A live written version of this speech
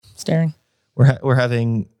staring. We're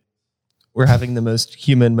having the most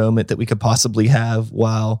human moment that we could possibly have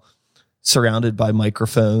while surrounded by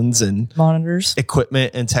microphones and monitors,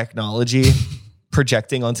 equipment and technology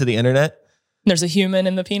projecting onto the internet. There's a human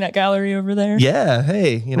in the peanut gallery over there. Yeah.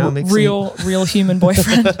 Hey, make real human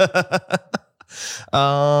boyfriend.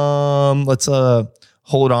 Let's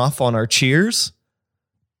hold off on our cheers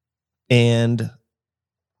and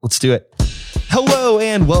let's do it. Hello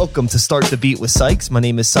and welcome to Start the Beat with Sykes. My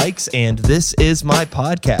name is Sykes and this is my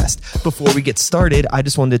podcast. Before we get started, I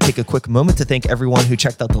just wanted to take a quick moment to thank everyone who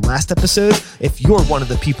checked out the last episode. If you're one of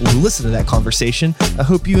the people who listened to that conversation, I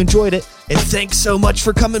hope you enjoyed it and thanks so much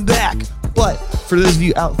for coming back. But for those of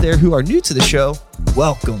you out there who are new to the show,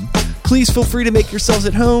 welcome. Please feel free to make yourselves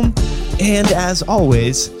at home. And as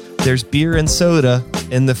always, there's beer and soda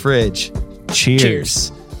in the fridge.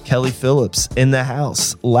 Cheers. Kelly Phillips in the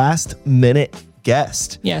house, last minute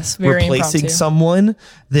guest. Yes, very replacing impromptu. Someone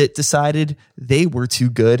that decided they were too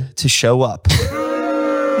good to show up.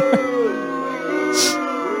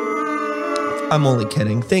 I'm only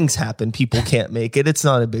kidding. Things happen. People can't make it. It's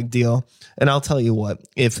not a big deal. And I'll tell you what,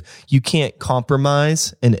 if you can't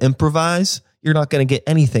compromise and improvise, you're not going to get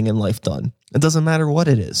anything in life done. It doesn't matter what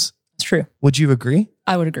it is. It's true. Would you agree?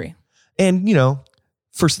 I would agree. And,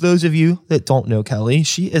 for those of you that don't know Kelly,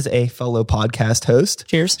 she is a fellow podcast host.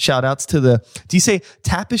 Cheers. Shout outs to do you say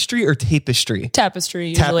tapestry or tapestry? Tapestry,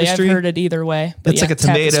 usually. Tapestry? I've heard it either way. It's like a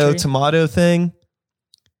tomato thing.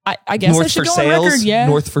 I guess North I should for go sales, on record. Yeah.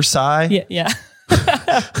 North Versailles. Yeah.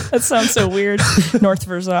 That sounds so weird. North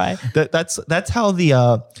Versailles. That's how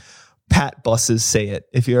the Pat buses say it.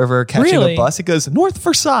 If you're ever catching Really? a bus, it goes North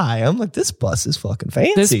Versailles. I'm like, this bus is fucking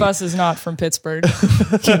fancy. This bus is not from Pittsburgh.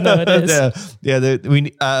 Even though it is.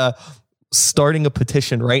 We starting a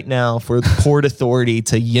petition right now for the Port Authority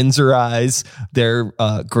to Yinzerize their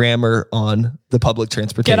grammar on the public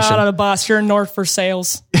transportation. Get out of the bus. You're in North for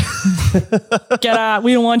sales. Get out.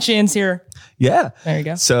 We don't want yins here. Yeah. There you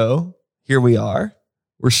go. So here we are.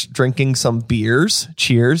 We're drinking some beers.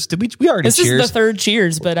 Cheers. Did we already This cheers? is the third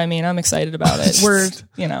cheers, but I mean, I'm excited about it. We're,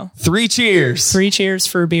 3 cheers. 3 cheers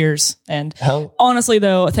for beers. And honestly,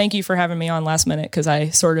 though, thank you for having me on last minute because I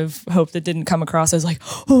sort of hoped it didn't come across as like,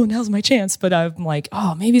 oh, now's my chance. But I'm like,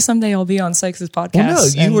 oh, maybe someday I'll be on Sykes' podcast. Well,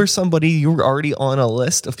 no, you were already on a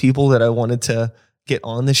list of people that I wanted to get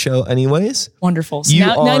on the show anyways. Wonderful. So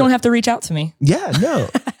now you don't have to reach out to me. Yeah,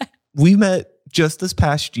 no. We met just this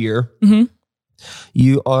past year. Mm-hmm.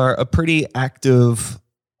 You are a pretty active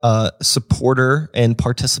supporter and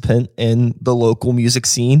participant in the local music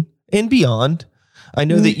scene and beyond. I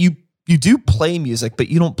know that you do play music, but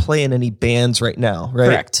you don't play in any bands right now, right?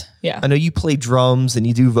 Correct. Yeah. I know you play drums and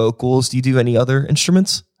you do vocals. Do you do any other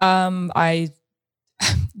instruments? I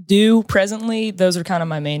do presently. Those are kind of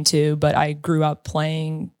my main two, but I grew up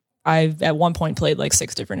playing. I've at one point played like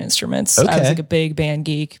 6 different instruments. Okay. I was like a big band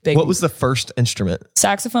geek. What was the first instrument?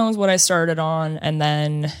 Saxophone was what I started on, and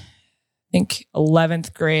then I think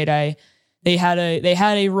 11th grade they had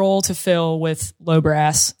a role to fill with low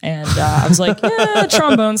brass, and I was like, yeah,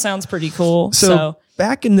 trombone sounds pretty cool. So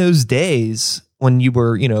back in those days when you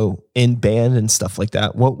were in band and stuff like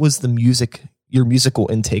that, what was your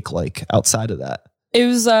musical intake like outside of that? It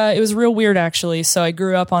was real weird actually. So I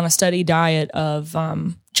grew up on a steady diet of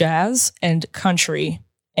jazz and country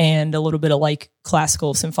and a little bit of like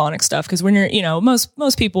classical symphonic stuff. Cause when you're,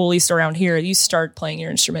 most people, at least around here, you start playing your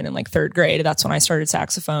instrument in like 3rd grade. That's when I started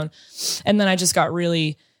saxophone. And then I just got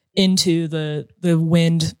really into the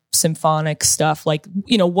wind symphonic stuff, like,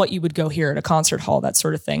 what you would go hear at a concert hall, that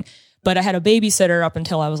sort of thing. But I had a babysitter up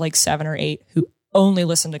until I was like 7 or 8 who only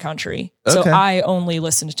listened to country. Okay. So I only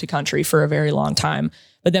listened to country for a very long time.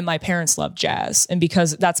 But then my parents loved jazz. And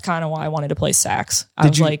because that's kind of why I wanted to play sax. I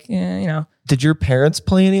was like, Did your parents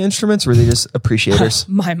play any instruments or were they just appreciators?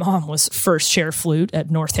 My mom was first chair flute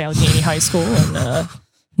at North Allegheny High School in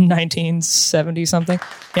 1970 something.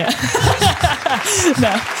 Yeah.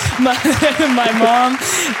 No, my mom...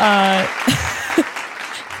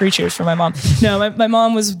 3 cheers for my mom. No, my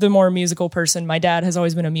mom was the more musical person. My dad has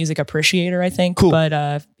always been a music appreciator, I think. Cool. But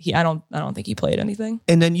I don't think he played anything.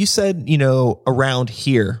 And then you said, around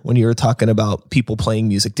here when you were talking about people playing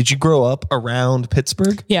music, did you grow up around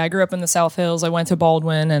Pittsburgh? Yeah, I grew up in the South Hills. I went to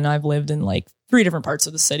Baldwin and I've lived in like 3 different parts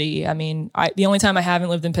of the city. I mean, the only time I haven't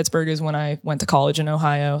lived in Pittsburgh is when I went to college in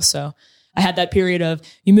Ohio. So I had that period of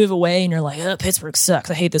you move away and you're like, oh, Pittsburgh sucks.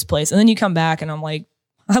 I hate this place. And then you come back and I'm like,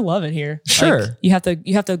 I love it here. Sure. Like, you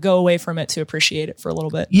have to go away from it to appreciate it for a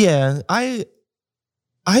little bit. Yeah. I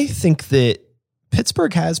think that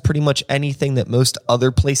Pittsburgh has pretty much anything that most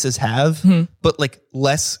other places have, but like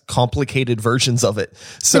less complicated versions of it.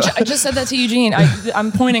 So I just said that to Eugene.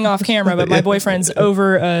 I'm pointing off camera, but my boyfriend's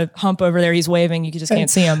over a hump over there. He's waving. You just can't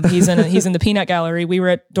see him. He's in the peanut gallery. We were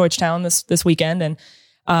at Deutschtown this weekend,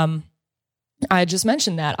 and I just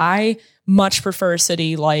mentioned that I much prefer a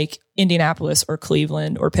city like Indianapolis or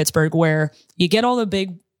Cleveland or Pittsburgh, where you get all the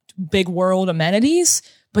big world amenities,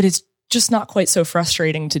 but it's just not quite so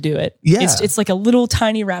frustrating to do it. Yeah. It's like a little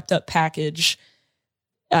tiny wrapped up package.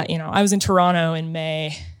 I was in Toronto in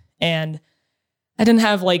May, and I didn't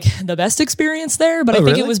have like the best experience there, but I think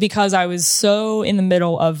really? it was because I was so in the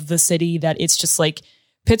middle of the city that it's just like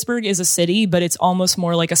Pittsburgh is a city, but it's almost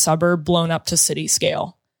more like a suburb blown up to city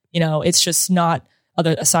scale. It's just not,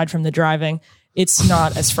 aside from the driving, it's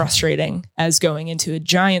not as frustrating as going into a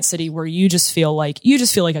giant city where you just feel like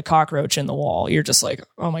a cockroach in the wall. You're just like,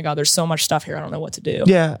 oh my God, there's so much stuff here. I don't know what to do.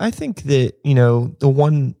 Yeah, I think that,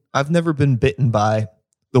 I've never been bitten by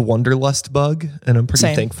the wanderlust bug, and I'm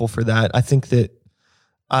pretty thankful for that. I think that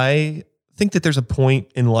there's a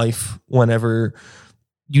point in life whenever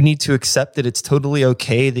you need to accept that it's totally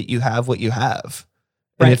okay that you have what you have.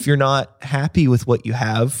 And Right. if you're not happy with what you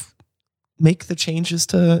have, make the changes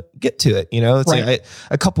to get to it. It's Right. like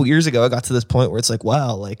a couple years ago, I got to this point where it's like,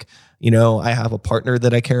 wow, like, I have a partner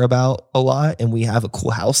that I care about a lot, and we have a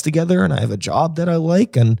cool house together, and I have a job that I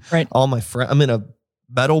like, and Right. all my friends, I'm in a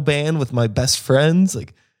metal band with my best friends.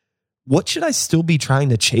 Like, what should I still be trying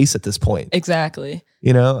to chase at this point? Exactly.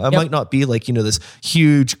 I might not be like, this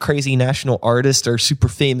huge, crazy national artist or super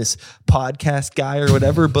famous podcast guy or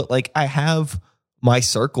whatever, but like I have my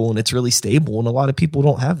circle and it's really stable, and a lot of people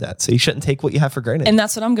don't have that. So you shouldn't take what you have for granted. And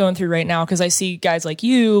that's what I'm going through right now, because I see guys like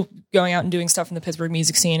you going out and doing stuff in the Pittsburgh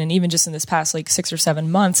music scene. And even just in this past like 6 or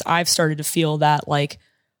 7 months, I've started to feel that like,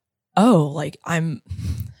 oh, like I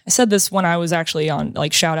said this when I was actually on,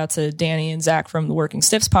 like, shout out to Danny and Zach from the Working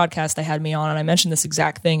Stiffs podcast. They had me on, and I mentioned this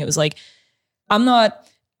exact thing. It was like, I'm not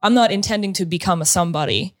intending to become a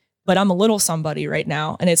somebody, but I'm a little somebody right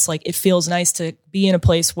now. And it's like, it feels nice to be in a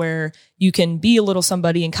place where you can be a little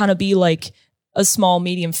somebody and kind of be like a small,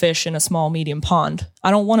 medium fish in a small, medium pond.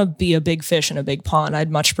 I don't want to be a big fish in a big pond.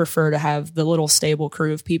 I'd much prefer to have the little stable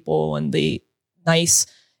crew of people and the nice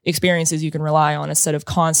experiences you can rely on, instead of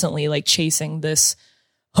constantly like chasing this,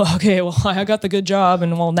 oh, okay, well, I got the good job,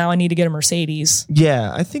 and well, now I need to get a Mercedes.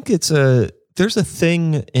 Yeah, I think there's a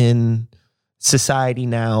thing in society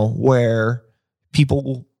now where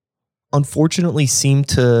people unfortunately seem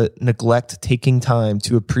to neglect taking time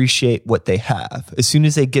to appreciate what they have. As soon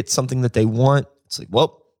as they get something that they want, it's like,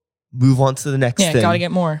 well, move on to the next thing. Yeah, gotta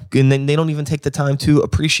get more. And then they don't even take the time to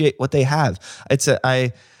appreciate what they have.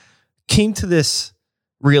 I came to this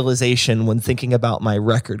realization when thinking about my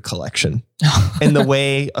record collection and the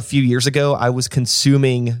way a few years ago I was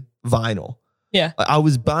consuming vinyl. Yeah. I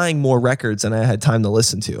was buying more records than I had time to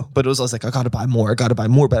listen to, but it was always like, I got to buy more,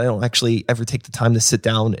 but I don't actually ever take the time to sit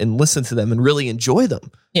down and listen to them and really enjoy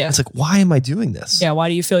them. Yeah. It's like, why am I doing this? Yeah. Why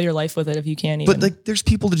do you fill your life with it if you can't even? But like, there's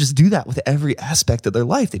people that just do that with every aspect of their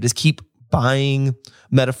life. They just keep buying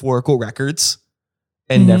metaphorical records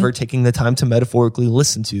and never taking the time to metaphorically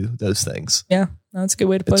listen to those things. Yeah. That's a good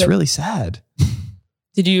way to put it. It's really sad.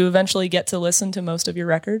 Did you eventually get to listen to most of your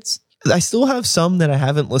records? I still have some that I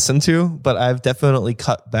haven't listened to, but I've definitely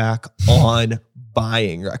cut back on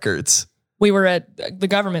buying records. We were at the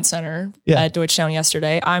government center at Deutschtown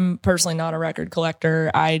yesterday. I'm personally not a record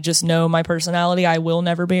collector. I just know my personality. I will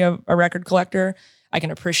never be a record collector. I can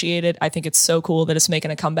appreciate it. I think it's so cool that it's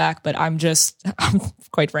making a comeback, but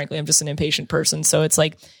quite frankly, I'm just an impatient person. So it's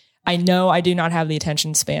like, I know I do not have the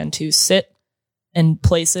attention span to sit and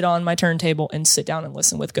place it on my turntable and sit down and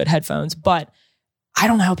listen with good headphones, but I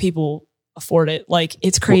don't know how people afford it. Like,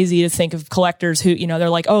 it's crazy to think of collectors who, they're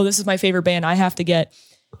like, oh, this is my favorite band. I have to get,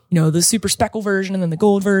 the super speckle version and then the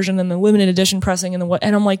gold version and the limited edition pressing and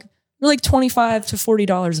and I'm like, they're like $25 to $40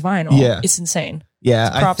 vinyl. Yeah. It's insane.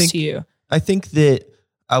 Yeah. So props to you. I think that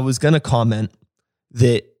I was going to comment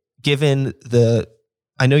that given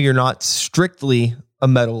I know you're not strictly a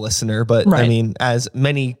metal listener, but Right. I mean, as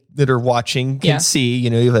many that are watching can see,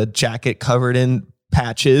 you have a jacket covered in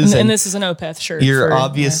patches. And this is an Opeth shirt. You're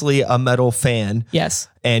obviously a metal fan. Yes.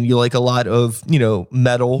 And you like a lot of,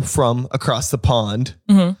 metal from across the pond.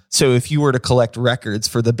 Mm-hmm. So if you were to collect records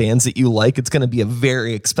for the bands that you like, it's going to be a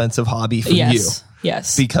very expensive hobby for you.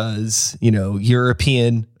 Yes. Because,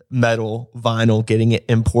 European metal vinyl, getting it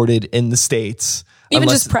imported in the States. Even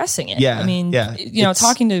just pressing it. Yeah. I mean,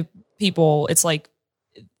 talking to people, it's like,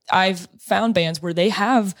 I've found bands where they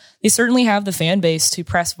certainly have the fan base to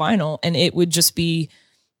press vinyl, and it would just be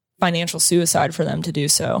financial suicide for them to do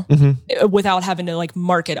so without having to like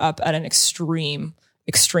mark it up at an extreme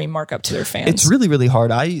markup to their fans. It's really, really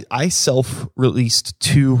hard. I self-released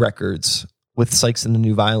 2 records with Sykes and the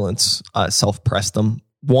New Violence, self-pressed them.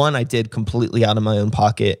 One I did completely out of my own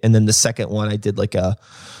pocket, and then the second one I did like a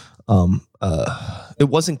it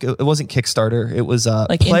wasn't Kickstarter. It was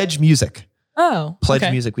like Pledge Music. Oh,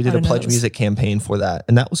 Pledge Music. We did a Pledge Music campaign for that,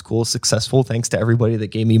 and that was cool, successful. Thanks to everybody that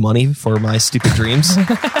gave me money for my stupid dreams.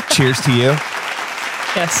 Cheers to you.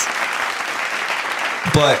 Yes.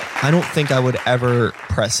 But I don't think I would ever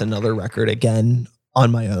press another record again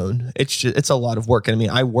on my own. It's a lot of work. And I mean,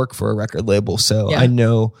 I work for a record label, so I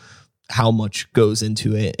know how much goes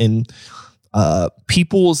into it. And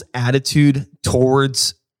people's attitude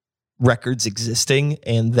towards records existing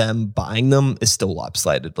and them buying them is still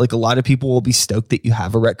lopsided. Like a lot of people will be stoked that you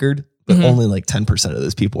have a record, but only like 10% of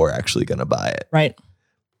those people are actually going to buy it. Right.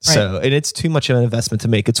 So, and it's too much of an investment to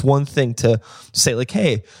make. It's one thing to say like,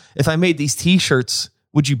 hey, if I made these t-shirts,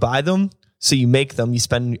 would you buy them? So you make them, you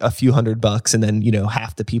spend a few $100 and then,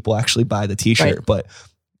 half the people actually buy the t-shirt, but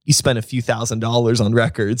you spend a few $1,000s on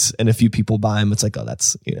records and a few people buy them. It's like, oh,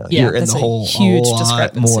 that's, you're in the hole huge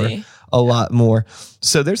discrepancy. A lot more.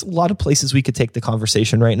 So there's a lot of places we could take the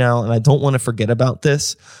conversation right now. And I don't want to forget about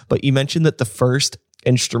this, but you mentioned that the first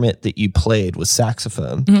instrument that you played was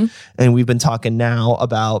saxophone. And we've been talking now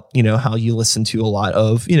about, how you listen to a lot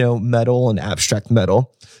of, metal and abstract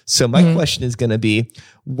metal. So my question is going to be,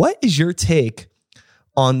 what is your take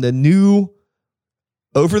on the new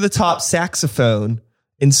over the top saxophone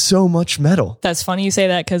in so much metal? That's funny you say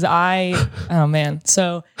that because oh man.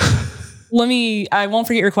 So I won't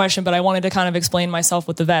forget your question, but I wanted to kind of explain myself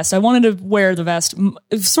with the vest. I wanted to wear the vest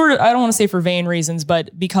sort of, I don't want to say for vain reasons,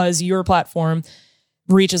 but because your platform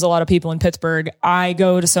reaches a lot of people in Pittsburgh. I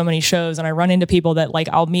go to so many shows and I run into people that like,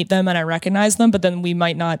 I'll meet them and I recognize them, but then we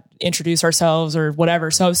might not introduce ourselves or whatever.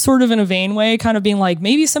 So I was sort of in a vain way, kind of being like,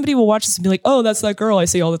 maybe somebody will watch this and be like, oh, that's that girl I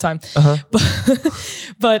see all the time.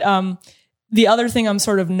 But the other thing I'm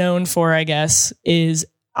sort of known for, I guess, is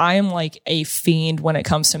I am like a fiend when it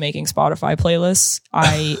comes to making Spotify playlists.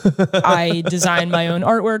 I design my own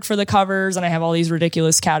artwork for the covers and I have all these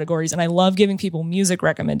ridiculous categories and I love giving people music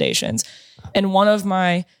recommendations. And one of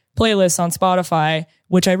my playlists on Spotify,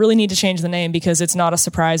 which I really need to change the name because it's not a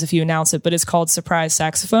surprise if you announce it, but it's called Surprise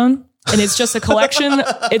Saxophone. And it's just a collection.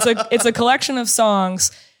 It's a collection of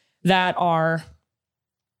songs that are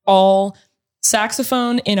all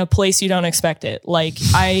saxophone in a place you don't expect it. Like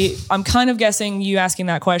I'm kind of guessing you asking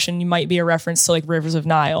that question, you might be a reference to like Rivers of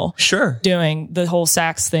Nile. Sure. Doing the whole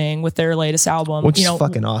sax thing with their latest album. Which is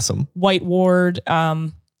fucking awesome. White Ward,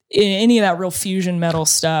 any of that real fusion metal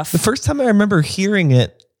stuff. The first time I remember hearing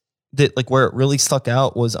it, that like where it really stuck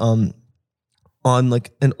out was on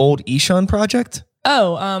like an old Ishan project.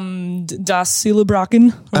 Oh, Das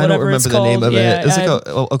Silberbraken. I don't remember the name of it. It's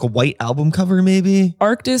like a white album cover, maybe.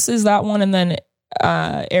 Arctis is that one, and then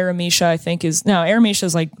Aramisha, I think Aramisha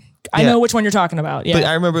is like I know which one you're talking about. Yeah, but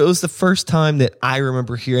I remember it was the first time that I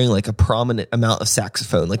remember hearing like a prominent amount of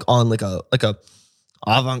saxophone, like on like a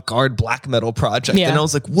avant-garde black metal project. And I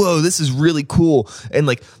was like, whoa, this is really cool. And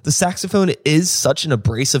like the saxophone is such an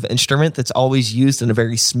abrasive instrument that's always used in a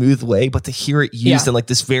very smooth way, but to hear it used in like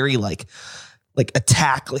this very like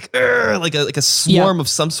attack, like a swarm of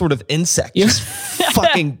some sort of insect just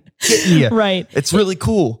fucking getting you. Right. It's really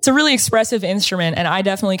cool. It's a really expressive instrument. And I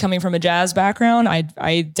definitely, coming from a jazz background,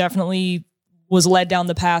 I definitely was led down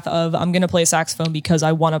the path of I'm going to play saxophone because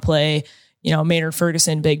I want to play, Maynard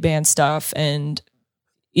Ferguson big band stuff and,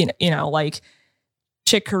 like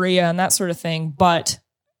Chick Corea and that sort of thing. But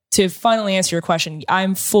to finally answer your question,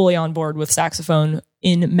 I'm fully on board with saxophone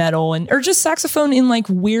in metal or just saxophone in like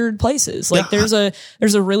weird places. Like there's a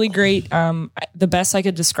really great, the best I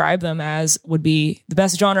could describe them as would be the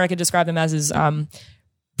best genre I could describe them as is,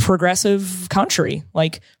 progressive country,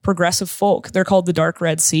 like progressive folk. They're called the Dark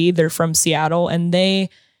Red Sea. They're from Seattle and they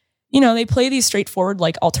play these straightforward,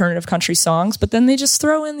 like alternative country songs, but then they just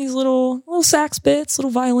throw in these little sax bits,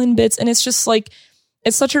 little violin bits. And it's just like,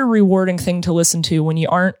 it's such a rewarding thing to listen to when you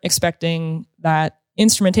aren't expecting that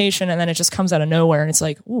instrumentation and then it just comes out of nowhere and it's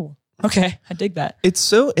like, ooh, okay, I dig that. It's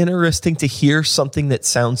so interesting to hear something that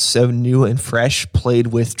sounds so new and fresh played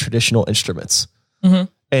with traditional instruments.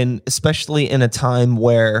 And especially in a time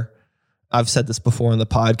where I've said this before on the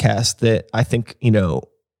podcast that I think,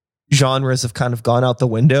 genres have kind of gone out the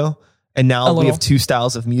window and now we have two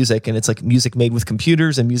styles of music and it's like music made with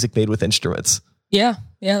computers and music made with instruments. Yeah.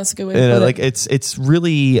 Yeah. That's a good way to put it. It's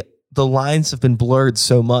really, the lines have been blurred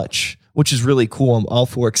so much, which is really cool. I'm all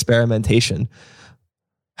for experimentation.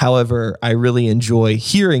 However, I really enjoy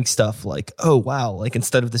hearing stuff like, oh, wow, like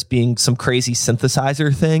instead of this being some crazy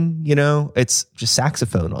synthesizer thing, you know, it's just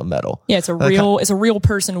saxophone on metal. Yeah, it's a real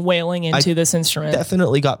person wailing into this instrument.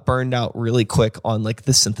 Definitely got burned out really quick on like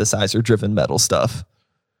the synthesizer driven metal stuff.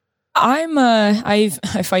 I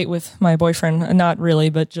fight with my boyfriend, not really,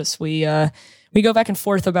 but just we go back and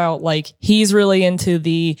forth about like he's really into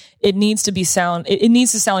it needs to sound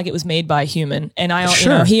like it was made by a human, and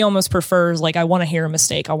he almost prefers like I want to hear a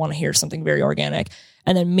mistake, I want to hear something very organic,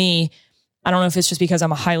 and then me, I don't know if it's just because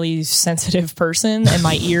I'm a highly sensitive person and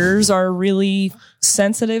my ears are really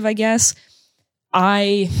sensitive, I guess.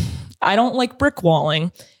 I don't like brick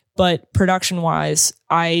walling, but production wise,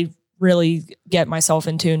 I really get myself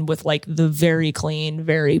in tune with like the very clean,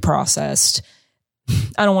 very processed.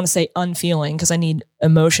 I don't want to say unfeeling because I need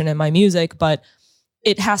emotion in my music, but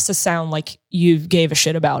it has to sound like you gave a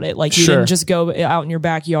shit about it. Like you didn't just go out in your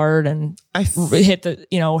backyard and hit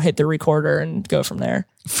the recorder and go from there.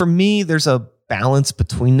 For me, there's a balance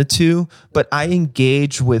between the two, but I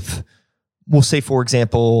engage with, we'll say, for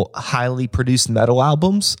example, highly produced metal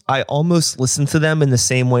albums. I almost listen to them in the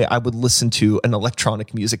same way I would listen to an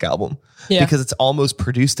electronic music album because it's almost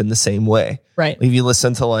produced in the same way. Right. If you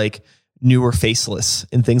listen to like newer Faceless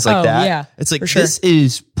and things like that, yeah, it's like, this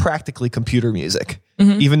is practically computer music.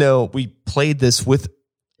 Mm-hmm. Even though we played this with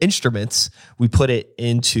instruments, we put it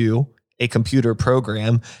into a computer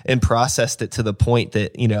program and processed it to the point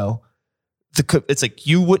that, you know, it's like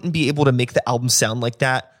you wouldn't be able to make the album sound like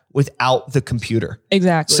that without the computer.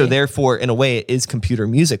 Exactly. So therefore, in a way, it is computer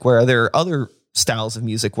music, where there are other styles of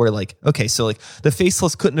music where like, okay, so like the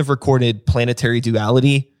Faceless couldn't have recorded Planetary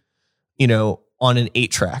Duality, you know, on an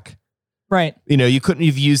 8-track. Right. You know, you couldn't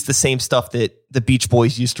have used the same stuff that the Beach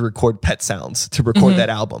Boys used to record Pet Sounds to record that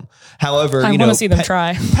album. However, I want to see them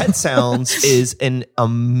try. Pet Sounds is an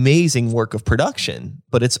amazing work of production,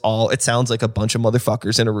 but it sounds like a bunch of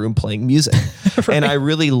motherfuckers in a room playing music. Right. And I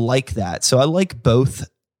really like that. So I like both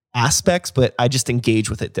aspects, but I just engage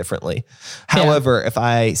with it differently. However, if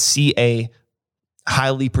I see a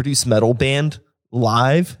highly produced metal band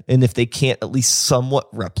live, and if they can't at least somewhat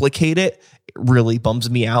replicate it, it really bums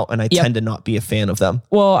me out, and I tend to not be a fan of them.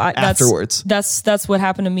 Well, afterwards, that's what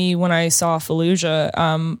happened to me when I saw Fallujah.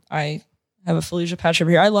 I have a Fallujah patch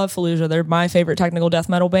over here. I love Fallujah; they're my favorite technical death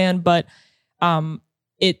metal band. But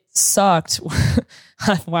it sucked.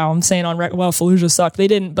 Wow, I'm saying Fallujah sucked. They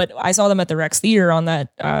didn't, but I saw them at the Rex Theater on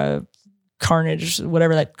that Carnage,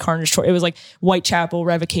 whatever that Carnage tour. It was like Whitechapel,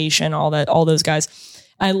 Revocation, all those guys.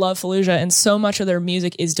 I love Fallujah, and so much of their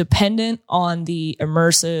music is dependent on the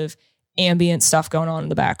immersive ambient stuff going on in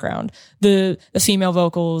the background, the female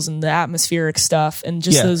vocals and the atmospheric stuff, and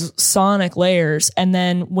just those sonic layers. And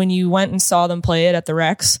then when you went and saw them play it at the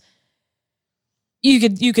Rex,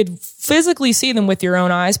 you could physically see them with your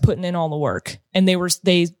own eyes putting in all the work, and they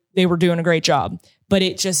were doing a great job. But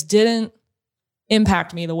it just didn't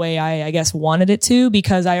impact me the way I guess wanted it to,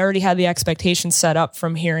 because I already had the expectations set up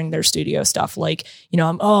from hearing their studio stuff. Like, you know,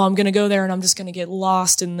 I'm going to go there and I'm just going to get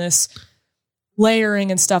lost in this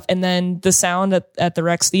layering and stuff. And then the sound at the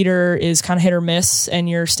Rex Theater is kind of hit or miss, and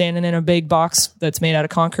you're standing in a big box that's made out of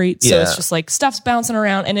concrete. So it's just like stuff's bouncing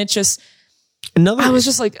around, and it just, I was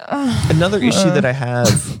just like, another issue that I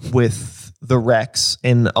have with the Rex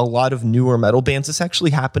and a lot of newer metal bands. This actually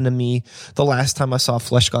happened to me the last time I saw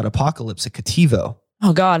Flesh God Apocalypse at Cativo.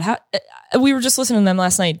 Oh God. We were just listening to them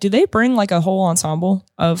last night. Do they bring like a whole ensemble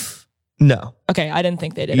of? No. Okay. I didn't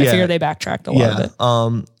think they did. I figured they backtracked a lot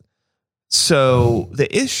of it. So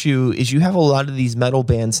the issue is you have a lot of these metal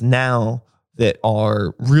bands now that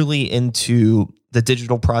are really into the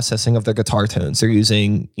digital processing of their guitar tones. They're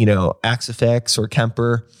using, you know, Axe-Fx or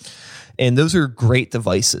Kemper, and those are great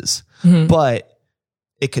devices. Mm-hmm. But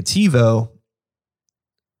at Cativo,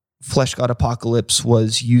 Flesh God Apocalypse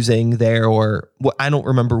was using I don't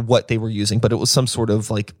remember what they were using, but it was some sort of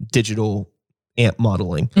like digital amp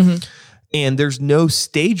modeling. Mm-hmm. And there's no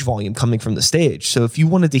stage volume coming from the stage. So if you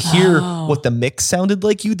wanted to hear what the mix sounded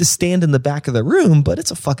like, you had to stand in the back of the room, but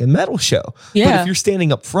it's a fucking metal show. Yeah. But if you're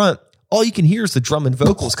standing up front, all you can hear is the drum and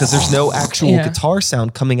vocals, because there's no actual guitar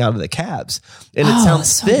sound coming out of the cabs. And it sounds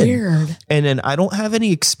so thin. Weird. And then I don't have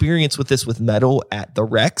any experience with this with metal at the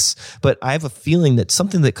Rex, but I have a feeling that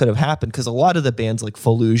something that could have happened, because a lot of the bands like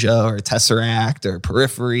Fallujah or Tesseract or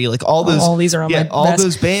Periphery, like all these are on my all best.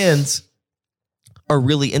 Those bands are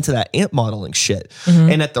really into that amp modeling shit.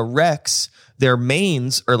 Mm-hmm. And at the Rex, their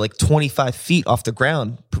mains are like 25 feet off the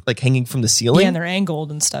ground, like hanging from the ceiling. Yeah, and they're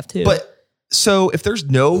angled and stuff too. But so if there's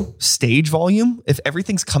no stage volume, if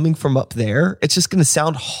everything's coming from up there, it's just going to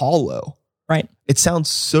sound hollow. Right. It sounds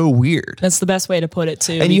so weird. That's the best way to put it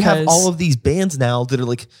too. And you have all of these bands now that are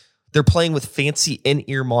like, they're playing with fancy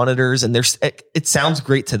in-ear monitors, and it sounds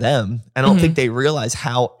great to them. I don't think they realize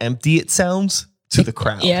how empty it sounds to the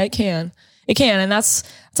crowd. Yeah, it can. And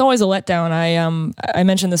it's always a letdown. I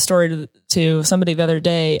mentioned this story to somebody the other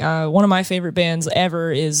day. One of my favorite bands ever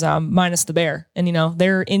is Minus the Bear, and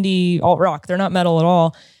they're indie alt rock. They're not metal at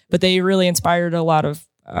all, but they really inspired a lot of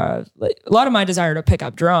my desire to pick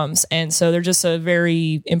up drums, and so they're just a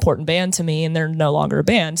very important band to me. And they're no longer a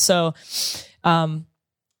band, so.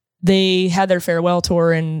 They had their farewell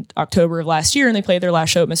tour in October of last year, and they played their last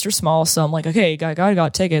show at Mr. Small. So I'm like, okay, I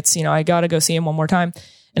got tickets. I got to go see him one more time.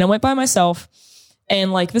 And I went by myself,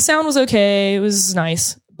 and like the sound was okay. It was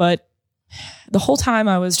nice. But the whole time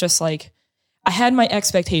I was just like, I had my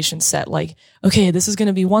expectations set. Like, okay, this is going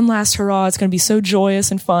to be one last hurrah. It's going to be so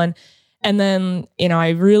joyous and fun. And then, I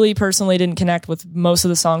really personally didn't connect with most of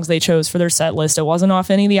the songs they chose for their set list. It wasn't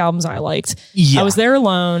off any of the albums I liked. Yeah. I was there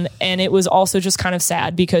alone, and it was also just kind of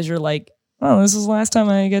sad because you're like, oh, this is the last time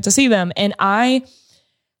I get to see them. And I'm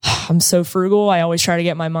so frugal. I always try to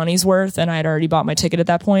get my money's worth, and I had already bought my ticket at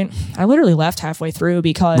that point. I literally left halfway through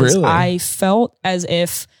because I felt as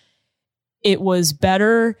if it was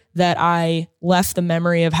better that I left the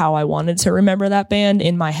memory of how I wanted to remember that band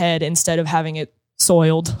in my head instead of having it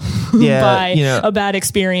soiled by a bad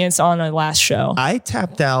experience on a last show. I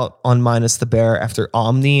tapped out on Minus the Bear after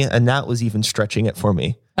Omni, and that was even stretching it for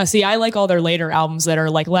me. See, I like all their later albums that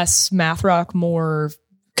are like less math rock, more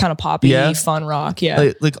kind of poppy, fun rock.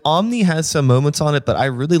 Yeah. Like Omni has some moments on it, but I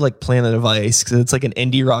really like Planet of Ice because it's like an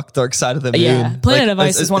indie rock Dark Side of the Moon. Yeah. Planet of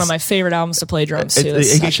Ice is one of my favorite albums to play drums to.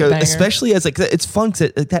 Especially as like, it's fun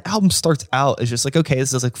because that album starts out as just like, okay,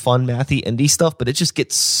 this is like fun, mathy indie stuff, but it just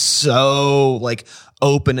gets so like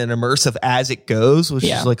open and immersive as it goes, which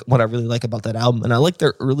is like what I really like about that album. And I like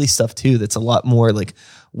their early stuff too. That's a lot more like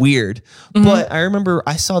weird. But I remember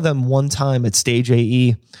I saw them one time at Stage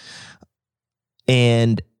AE,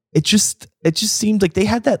 and it just seemed like they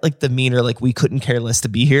had that like demeanor, like we couldn't care less to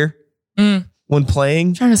be here when playing.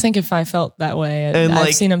 I'm trying to think if I felt that way. And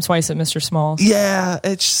I've seen them twice at Mr. Smalls. Yeah,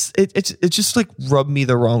 it just like rubbed me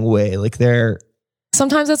the wrong way. Like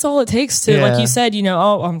sometimes that's all it takes to, like you said,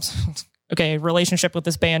 okay, relationship with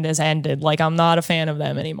this band has ended. Like I'm not a fan of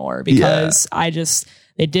them anymore because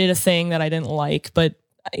they did a thing that I didn't like. But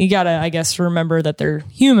you gotta, I guess, remember that they're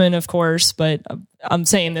human, of course. But I'm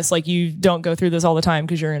saying this like you don't go through this all the time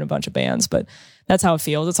because you're in a bunch of bands. But that's how it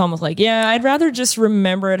feels. It's almost like, I'd rather just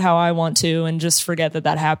remember it how I want to and just forget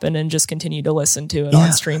that happened and just continue to listen to it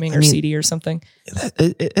on streaming or CD or something.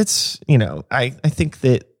 It's, I think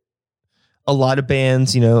that a lot of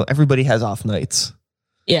bands, everybody has off nights.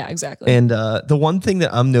 Yeah, exactly. And the one thing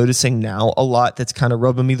that I'm noticing now a lot that's kind of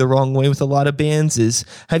rubbing me the wrong way with a lot of bands is,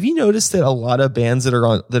 have you noticed that a lot of bands that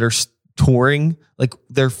are touring, like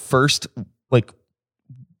their first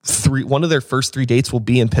one of their first 3 dates will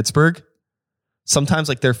be in Pittsburgh? Sometimes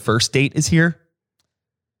like their first date is here.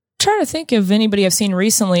 I'm trying to think of anybody I've seen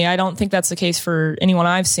recently. I don't think that's the case for anyone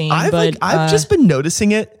I've seen. I've just been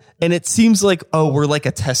noticing it. And it seems like, we're like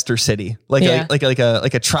a tester city, like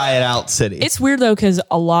a try it out city. It's weird though, because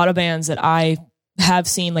a lot of bands that I have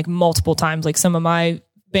seen like multiple times, like some of my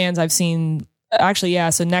bands I've seen, actually,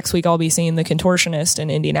 so next week I'll be seeing The Contortionist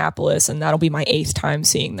in Indianapolis, and that'll be my 8th time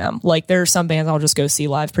seeing them. Like there are some bands I'll just go see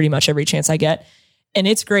live pretty much every chance I get. And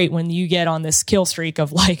it's great when you get on this kill streak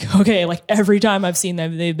of like, okay, like every time I've seen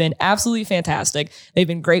them, they've been absolutely fantastic. They've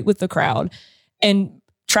been great with the crowd. And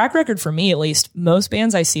track record for me, at least, most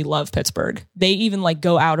bands I see love Pittsburgh. They even like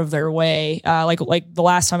go out of their way. Like the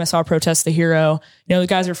last time I saw Protest the Hero, the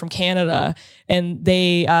guys are from Canada, and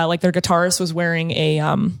they like their guitarist was wearing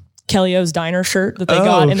a Kelly O's Diner shirt that they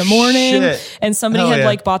got in the morning. Shit. And somebody had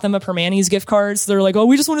like bought them a Permanis gift card. So they're like,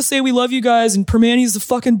 we just want to say we love you guys, and Permanis the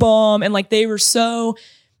fucking bomb. And like they were so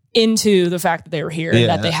into the fact that they were here and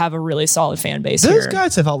that they have a really solid fan base. Those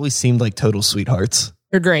guys have always seemed like total sweethearts.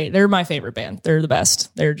 They're great. They're my favorite band. They're the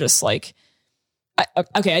best. They're just like,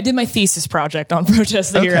 I did my thesis project on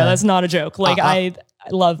Protest the Hero. That's not a joke. Like I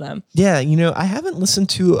love them. Yeah. I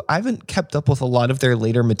haven't kept up with a lot of their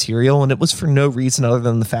later material, and it was for no reason other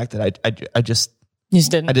than the fact that I just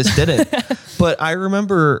didn't. But I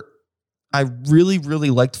remember I really, really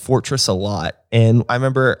liked Fortress a lot. And I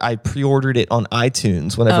remember I pre-ordered it on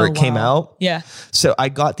iTunes whenever it came out. Yeah. So I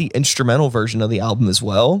got the instrumental version of the album as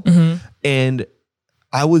well. Mm-hmm. And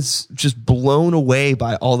I was just blown away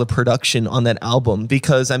by all the production on that album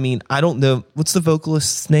because, I don't know. What's the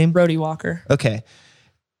vocalist's name? Brody Walker. Okay.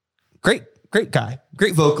 Great guy.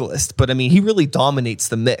 Great vocalist. But, he really dominates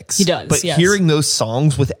the mix. He does, But hearing those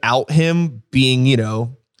songs without him being,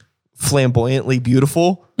 flamboyantly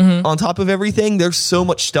beautiful on top of everything. There's so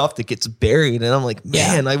much stuff that gets buried, and I'm like,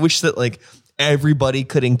 man, I wish that like everybody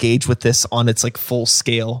could engage with this on its like full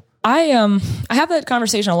scale. I have that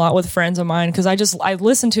conversation a lot with friends of mine because I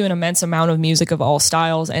listen to an immense amount of music of all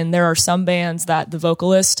styles, and there are some bands that the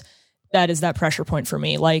vocalist, that is that pressure point for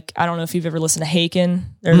me. Like, I don't know if you've ever listened to Haken.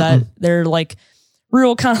 They're like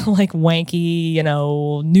real kind of like wanky, you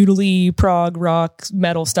know, noodly prog rock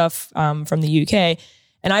metal stuff from the UK.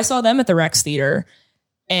 And I saw them at the Rex Theater,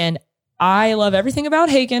 and I love everything about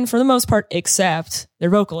Haken for the most part, except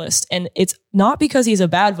their vocalist. And it's not because he's a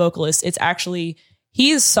bad vocalist. It's actually,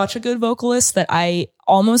 he is such a good vocalist that I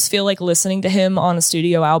almost feel like listening to him on a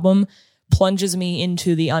studio album plunges me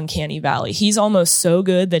into the uncanny valley. He's almost so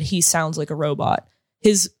good that he sounds like a robot.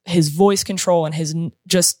 His voice control and his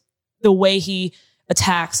just the way he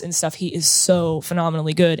attacks and stuff, he is so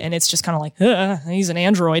phenomenally good. And it's just kind of like, he's an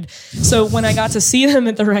android. So when I got to see them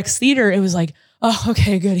at the Rex Theater, it was like, oh,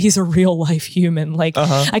 okay, good. He's a real life human. Like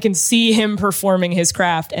I can see him performing his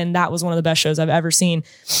craft. And that was one of the best shows I've ever seen.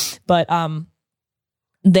 But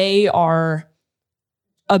they are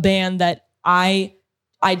a band that I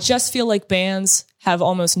just feel like bands have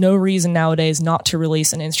almost no reason nowadays not to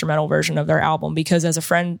release an instrumental version of their album, because as a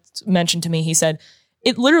friend mentioned to me, he said,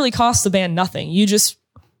 it literally costs the band nothing. You just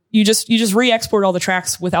re-export all the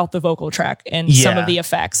tracks without the vocal track and some of the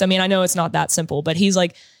effects. I mean, I know it's not that simple, but he's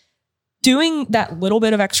like, doing that little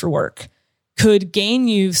bit of extra work could gain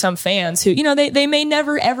you some fans who, you know, they may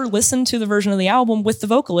never ever listen to the version of the album with the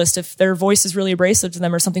vocalist if their voice is really abrasive to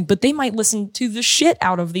them or something, but they might listen to the shit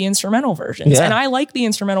out of the instrumental versions. And I like the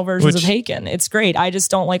instrumental versions of Haken. It's great. I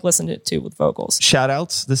just don't like listening to it with vocals. Shout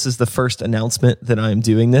outs. This is the first announcement that I'm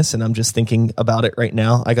doing this, and I'm just thinking about it right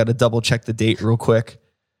now. I got to double check the date real quick.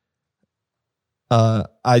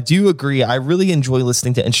 I do agree. I really enjoy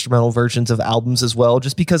listening to instrumental versions of albums as well,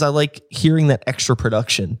 just because I like hearing that extra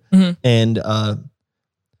production and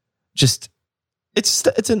just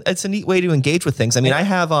it's a neat way to engage with things. I mean, I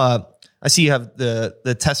have I see you have the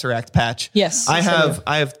Tesseract patch. Yes, I have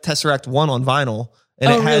Tesseract 1 on vinyl,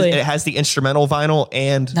 and it has the instrumental vinyl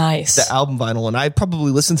and the album vinyl, and I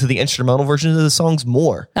probably listen to the instrumental version of the songs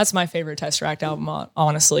more. That's my favorite Tesseract album,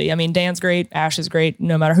 honestly. I mean, Dan's great, Ash is great.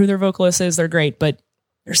 No matter who their vocalist is, they're great. But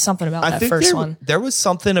there's something about that first one. There was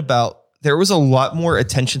something about. There was a lot more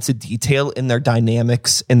attention to detail in their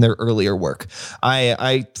dynamics in their earlier work.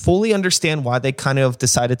 I fully understand why they kind of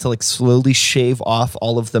decided to like slowly shave off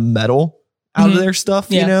all of the metal out of their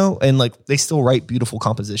stuff, you know, and like they still write beautiful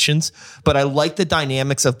compositions, but I like the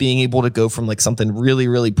dynamics of being able to go from like something really,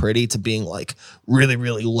 really pretty to being like really,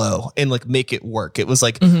 really low and like make it work. It was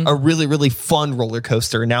like a really, really fun roller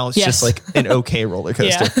coaster. Now it's just like an okay roller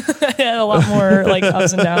coaster. A lot more like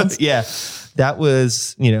ups and downs. That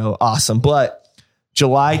was, you know, awesome. But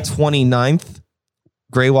July 29th,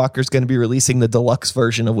 Greywalker's going to be releasing the deluxe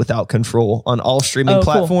version of Without Control on all streaming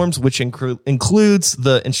platforms, which includes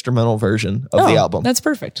the instrumental version of the album. That's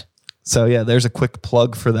perfect. So yeah, there's a quick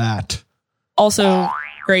plug for that. Also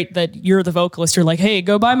great that you're the vocalist. You're like, hey,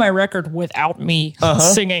 go buy my record without me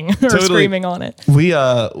singing or screaming on it.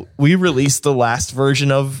 We released the last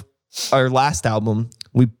version of our last album.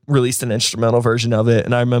 We released an instrumental version of it.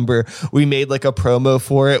 And I remember we made like a promo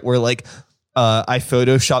for it where like, I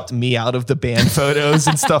photoshopped me out of the band photos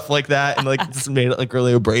and stuff like that, and like just made it like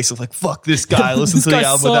really abrasive. Like, fuck this guy. Listen to the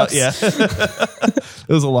album without.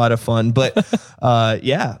 It was a lot of fun. But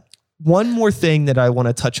one more thing that I want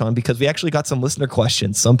to touch on, because we actually got some listener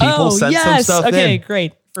questions. Some people sent some stuff in. Okay,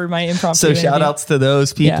 great for my impromptu. So shout outs to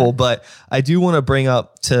those people. But I do want to bring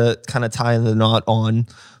up, to kind of tie in the knot on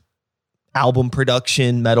album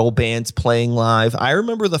production, metal bands playing live. I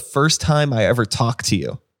remember the first time I ever talked to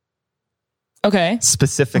you. Okay.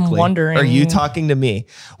 Specifically, I'm wondering. Are you talking to me?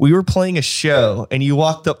 We were playing a show and you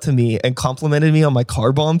walked up to me and complimented me on my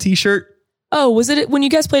Car Bomb t-shirt. Oh, was it when you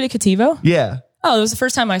guys played at Cativo? Yeah. Oh, it was the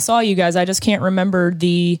first time I saw you guys. I just can't remember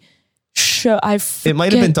the show. It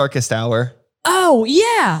might have been Darkest Hour. Oh,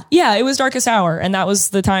 yeah. Yeah, it was Darkest Hour. And that was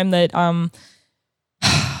the time that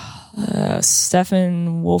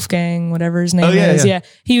Stefan Wolfgang, whatever his name is. Yeah.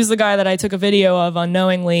 He was the guy that I took a video of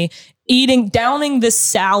unknowingly downing this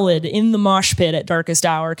salad in the mosh pit at Darkest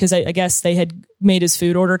Hour. Cause I guess they had made his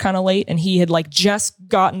food order kind of late and he had like just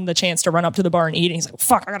gotten the chance to run up to the bar and eat. And he's like,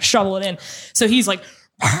 fuck, I gotta shovel it in. So he's like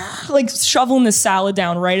shoveling this salad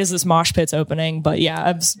down right as this mosh pit's opening. But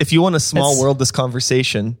yeah. If you want a small world, this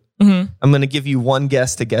conversation, I'm going to give you one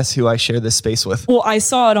guess to guess who I share this space with. Well, I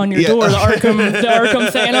saw it on your door, the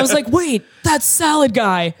Arkham thing. And I was like, wait, that's Salad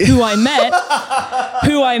Guy who I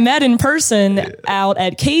met in person out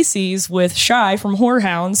at Casey's with Shy from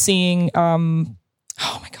Whorehound seeing,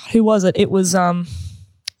 oh my God, who was it? It was, God,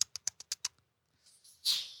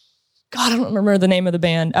 I don't remember the name of the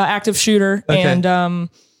band, Active Shooter, Okay. and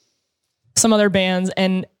some other bands.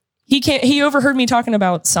 And he overheard me talking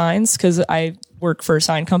about signs because I work for a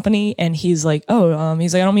sign company, and he's like,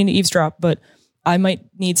 he's like, I don't mean to eavesdrop, but I might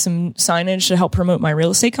need some signage to help promote my real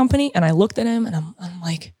estate company. And I looked at him and I'm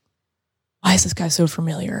like, why is this guy so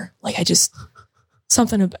familiar? Like, I just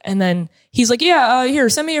something. And then he's like, yeah, here,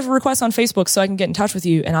 send me a request on Facebook so I can get in touch with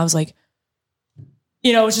you. And I was like,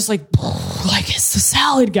 you know, it's just like it's the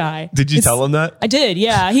salad guy. Did you tell him that? I did.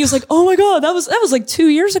 Yeah. He was like, oh my God, that was like 2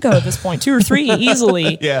 years ago at this point, 2 or 3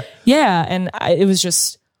 easily. Yeah. Yeah. And it was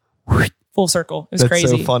just full circle. It was That's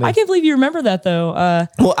crazy. so funny. I can't believe you remember that though.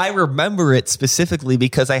 Well, I remember it specifically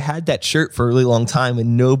because I had that shirt for a really long time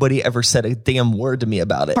and nobody ever said a damn word to me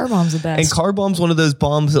about it. Car Bomb's the best. And Car Bomb's one of those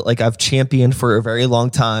bombs that like I've championed for a very long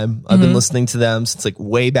time. I've been listening to them since like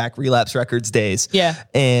way back Relapse Records days. Yeah.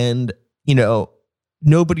 And, you know,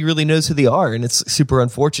 nobody really knows who they are, and it's super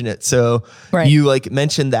unfortunate. So Right. you like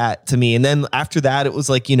mentioned that to me. And then after that, it was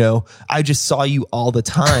like, you know, I just saw you all the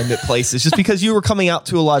time at places just because you were coming out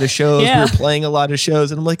to a lot of shows. Yeah. We were playing a lot of shows,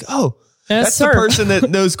 and I'm like, oh, Yes, that's sir. the person that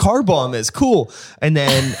knows Car Bomb is cool. And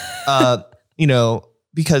then, you know,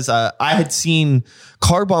 because I had seen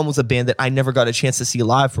Car Bomb was a band that I never got a chance to see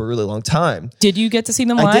live for a really long time. Did you get to see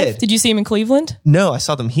them I live? did. You see them in Cleveland? No, I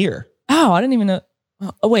saw them here. Oh, I didn't even know.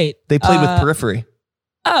 Oh, wait. They played with Periphery.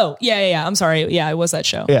 Oh, yeah. I'm sorry. Yeah, it was that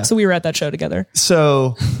show. Yeah. So we were at that show together.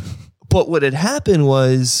 So, but what had happened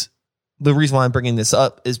was, the reason why I'm bringing this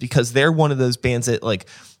up is because they're one of those bands that like,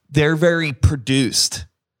 they're very produced.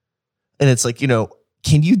 And it's like, you know,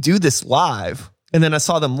 can you do this live? And then I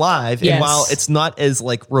saw them live. Yes. And while it's not as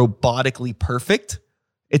like robotically perfect,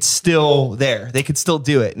 it's still there. They could still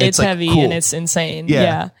do it. And It's like, heavy cool. and it's insane. Yeah.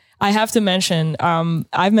 Yeah. I have to mention,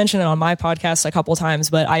 I've mentioned it on my podcast a couple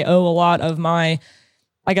times, but I owe a lot of my,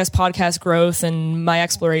 I guess, podcast growth and my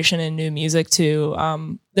exploration in new music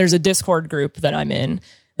to, there's a Discord group that I'm in.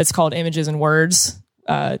 It's called Images and Words.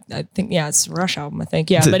 I think, yeah, it's a Rush album, I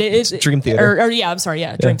think. Yeah, but it's Dream Theater. Or yeah, I'm sorry.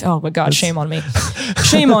 Yeah. Dream. Oh my God. Shame on me.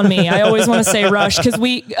 Shame on me. I always want to say Rush because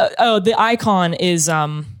the icon is,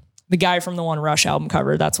 the guy from the one Rush album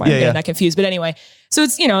cover. That's why I'm getting that confused. But anyway, so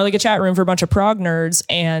it's, you know, like a chat room for a bunch of prog nerds.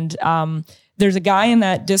 And there's a guy in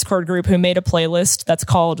that Discord group who made a playlist that's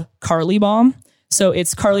called Carly Bomb. So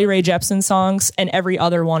it's Carly Rae Jepsen songs and every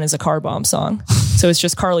other one is a Car Bomb song. So it's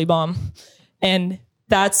just Carly Bomb. And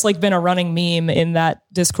that's like been a running meme in that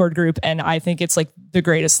Discord group. And I think it's like the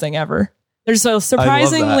greatest thing ever. There's a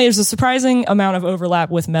surprising amount of overlap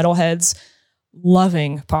with metalheads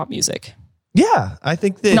loving pop music. Yeah. I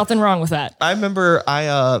think that Nothing wrong with that. I remember I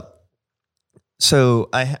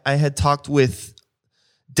had talked with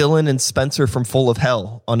Dylan and Spencer from Full of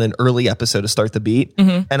Hell on an early episode of Start the Beat.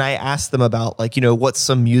 Mm-hmm. And I asked them about like, you know, what's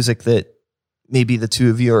some music that maybe the two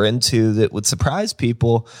of you are into that would surprise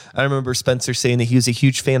people. I remember Spencer saying that he was a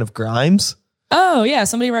huge fan of Grimes. Oh yeah.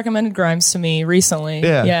 Somebody recommended Grimes to me recently.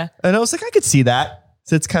 Yeah. Yeah. And I was like, I could see that.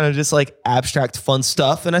 So it's kind of just like abstract fun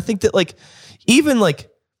stuff. And I think that like, even like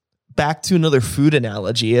back to another food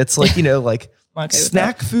analogy, it's like, you know, like Okay with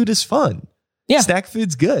snack food is fun. Yeah. Snack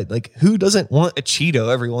food's good. Like who doesn't want a Cheeto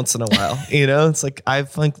every once in a while? You know, it's like, I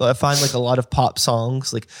find like a lot of pop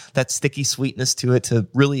songs, like that sticky sweetness to it to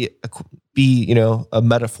really be, you know, a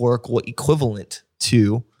metaphorical equivalent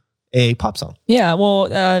to a pop song. Yeah. Well,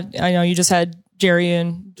 I know you just had Jerry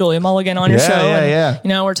and Julia Mulligan on your show. Yeah. You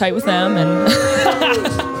know, we're tight with them and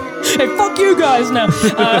hey, fuck you guys.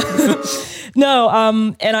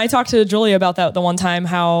 No. And I talked to Julia about that the one time,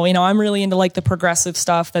 how, you know, I'm really into like the progressive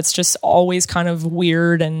stuff that's just always kind of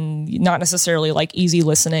weird and not necessarily like easy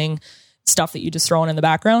listening stuff that you just throw in the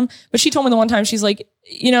background. But she told me the one time, she's like,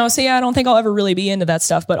 you know, so yeah, I don't think I'll ever really be into that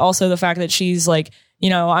stuff. But also the fact that she's like, you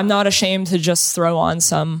know, I'm not ashamed to just throw on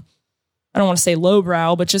some, I don't want to say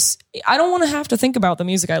lowbrow, but just, I don't want to have to think about the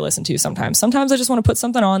music I listen to sometimes. Sometimes I just want to put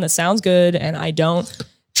something on that sounds good and I don't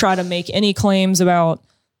try to make any claims about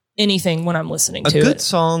anything when I'm listening to it. A good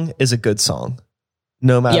song is a good song,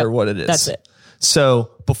 no matter what it is. That's it.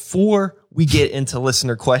 So before we get into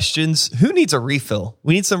listener questions, who needs a refill?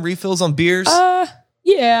 We need some refills on beers.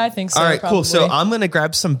 Yeah, I think so. All right, probably. cool. So I'm going to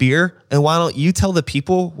grab some beer, and why don't you tell the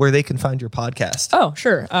people where they can find your podcast? Oh,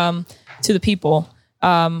 sure. To the people.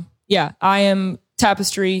 Yeah, I am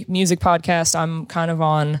Tapestry Music Podcast. I'm kind of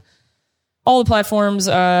on all the platforms.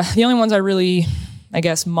 The only ones I really, I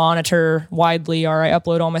guess, monitor widely are I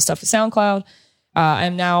upload all my stuff to SoundCloud.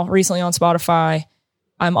 I'm now recently on Spotify.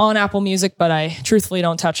 I'm on Apple Music, but I truthfully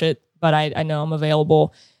don't touch it, but I know I'm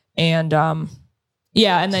available. And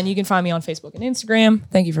Yeah, and then you can find me on Facebook and Instagram.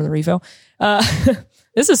 Thank you for the refill.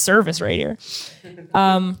 This is service right here.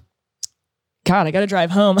 God, I got to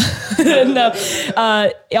drive home. No,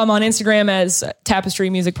 I'm on Instagram as Tapestry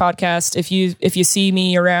Music Podcast. If you see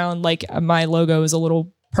me around, like my logo is a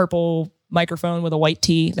little purple microphone with a white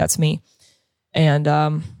T. That's me. And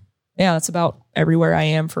yeah, that's about everywhere I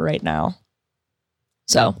am for right now.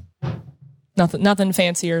 So nothing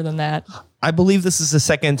fancier than that. I believe this is the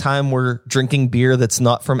second time we're drinking beer that's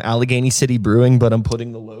not from Allegheny City Brewing, but I'm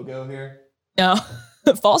putting the logo here. No.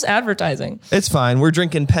 False advertising. It's fine. We're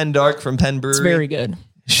drinking Penn Dark from Penn Brewery. It's very good.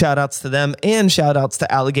 Shout outs to them and shout outs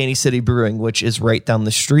to Allegheny City Brewing, which is right down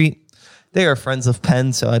the street. They are friends of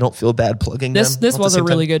Penn, so I don't feel bad plugging them. This was a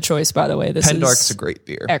really good choice, by the way. Penn Dark's a great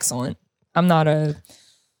beer. Excellent. I'm not a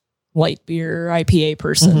light beer IPA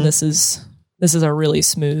person. Mm-hmm. This is a really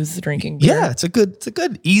smooth drinking beer. Yeah, it's a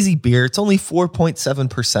good easy beer. It's only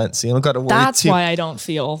 4.7%, so you don't got to worry. That's why I don't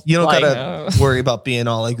feel. You don't got to worry about being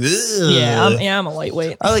all like. Ugh. Yeah, I'm a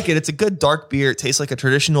lightweight. I like it. It's a good dark beer. It tastes like a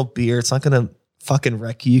traditional beer. It's not gonna fucking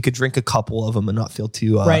wreck you. You could drink a couple of them and not feel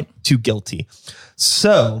too guilty.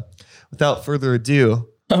 So, without further ado,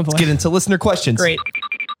 let's get into listener questions. Great.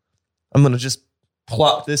 I'm gonna just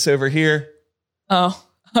plop this over here. Oh,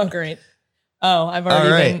 great. Oh, I've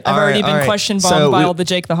already been question bombed by all the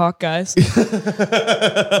Jake the Hawk guys.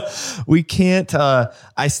 We can't.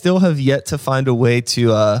 I still have yet to find a way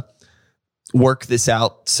to work this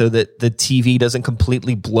out so that the TV doesn't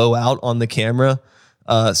completely blow out on the camera.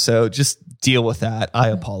 So just deal with that. I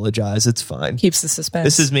apologize. It's fine. Keeps the suspense.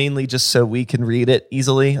 This is mainly just so we can read it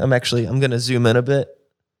easily. I'm going to zoom in a bit.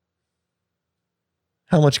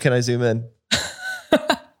 How much can I zoom in?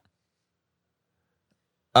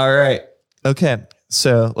 All right. Okay,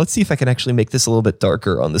 so let's see if I can actually make this a little bit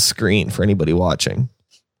darker on the screen for anybody watching.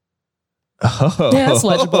 Oh, yeah, that's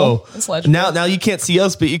legible. It's legible. Now you can't see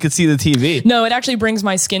us, but you can see the TV. No, it actually brings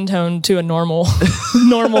my skin tone to a normal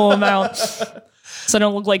amount, so I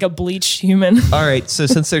don't look like a bleached human. All right, so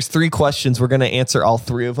since there's 3 questions, we're going to answer all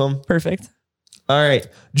 3 of them. Perfect. All right,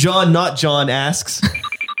 John, not John, asks,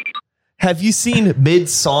 have you seen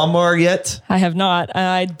Midsommar yet? I have not,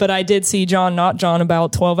 but I did see John, not John,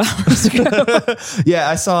 about 12 hours ago. Yeah,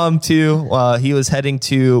 I saw him too. He was heading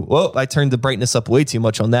to, I turned the brightness up way too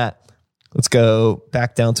much on that. Let's go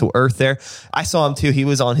back down to earth there. I saw him too. He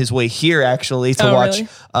was on his way here actually to watch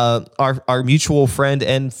our mutual friend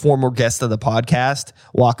and former guest of the podcast,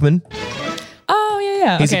 Walkman. Oh,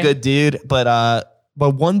 yeah. He's a good dude, but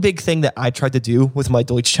one big thing that I tried to do with my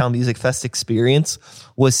Deutschtown Music Fest experience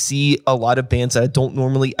was see a lot of bands that I don't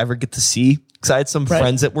normally ever get to see. Because I had some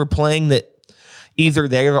friends that were playing that either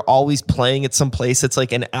they're always playing at some place that's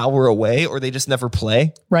like an hour away or they just never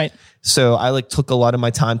play. Right. So I took a lot of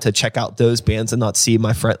my time to check out those bands and not see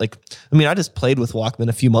my friend. I just played with Walkman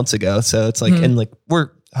a few months ago. So it's and we're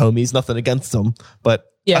homies, nothing against them, but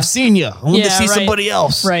yeah. I've seen you. I want to see somebody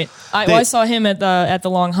else. Right. I saw him at the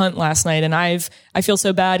Long Hunt last night, and I feel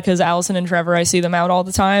so bad because Allison and Trevor, I see them out all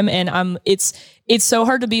the time, and it's so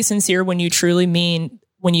hard to be sincere when you truly mean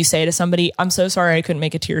when you say to somebody, "I'm so sorry I couldn't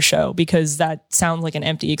make it to your show," because that sounds like an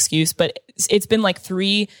empty excuse. But it's been like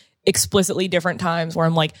 3 explicitly different times where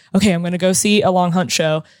I'm like, okay, I'm going to go see a Long Hunt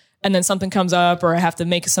show, and then something comes up, or I have to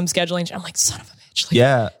make some scheduling. I'm like, son of a.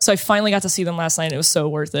 Yeah. So I finally got to see them last night. It was so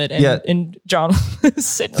worth it. And John was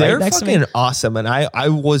sitting right next to me. They're fucking awesome. And I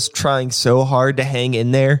was trying so hard to hang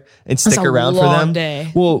in there and stick around for them.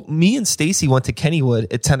 Day. Well, me and Stacy went to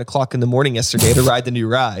Kennywood at 10 o'clock in the morning yesterday to ride the new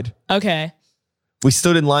ride. Okay. We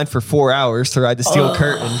stood in line for 4 hours to ride the Steel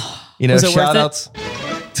Curtain. Shout outs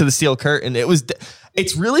to the Steel Curtain.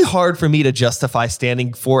 It's really hard for me to justify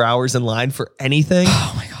standing 4 hours in line for anything.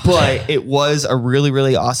 Oh my God. But it was a really,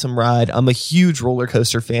 really awesome ride. I'm a huge roller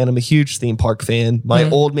coaster fan. I'm a huge theme park fan. My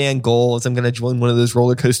old man goal is I'm going to join one of those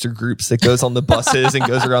roller coaster groups that goes on the buses and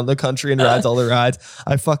goes around the country and rides all the rides.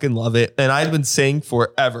 I fucking love it. And I've been saying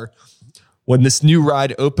forever, when this new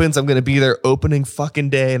ride opens, I'm going to be there opening fucking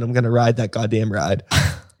day and I'm going to ride that goddamn ride.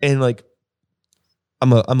 And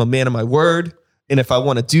I'm a man of my word. And if I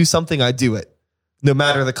want to do something, I do it. No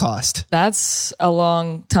matter the cost. That's a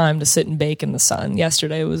long time to sit and bake in the sun.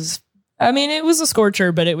 Yesterday was, it was a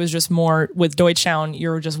scorcher, but it was just more with Deutschtown.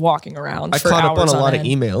 You were just walking around. I caught up on a lot of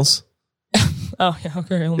emails. Oh, yeah.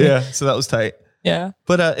 Okay. Yeah. So that was tight. Yeah.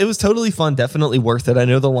 But it was totally fun. Definitely worth it. I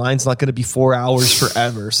know the line's not going to be 4 hours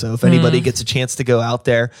forever. So if anybody gets a chance to go out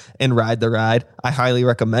there and ride the ride, I highly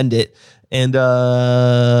recommend it. And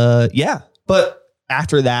yeah. But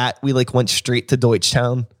after that, we went straight to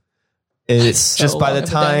Deutschtown. It's so just by long the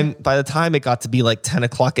of a time it got to be like 10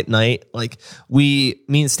 o'clock at night, like me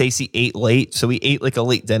and Stacy ate late. So we ate like a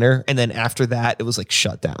late dinner. And then after that, it was like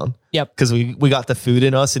shut down. Yep. Cause we got the food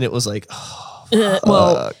in us and it was like,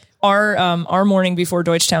 well, our morning before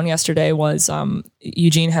Deutschtown yesterday was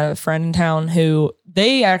Eugene had a friend in town who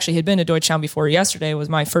they actually had been to Deutschtown before. Yesterday was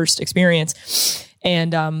my first experience.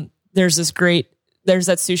 And there's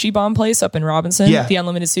that sushi bomb place up in Robinson, the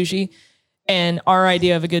Unlimited Sushi. And our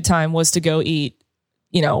idea of a good time was to go eat,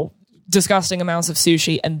 disgusting amounts of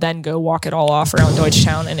sushi and then go walk it all off around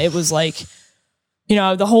Deutschtown. And it was like,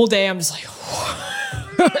 the whole day I'm just like,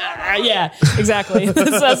 yeah, exactly.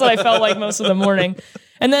 That's what I felt like most of the morning.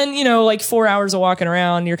 And then, like 4 hours of walking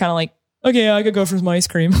around, you're kind of like, okay, I could go for some ice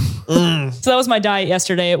cream. So that was my diet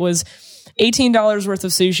yesterday. It was $18 worth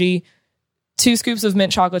of sushi, 2 scoops of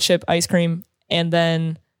mint chocolate chip ice cream. And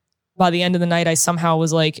then by the end of the night, I somehow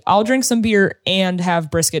was like, I'll drink some beer and have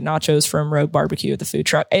brisket nachos from Rogue Barbecue at the food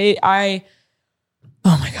truck. Oh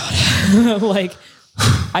my God. Like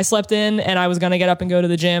I slept in and I was going to get up and go to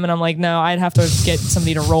the gym. And I'm like, no, I'd have to get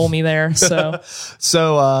somebody to roll me there. So,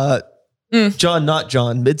 John, not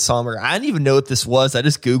John, Midsummer. I didn't even know what this was. I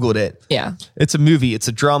just Googled it. Yeah. It's a movie. It's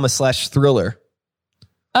a drama / thriller.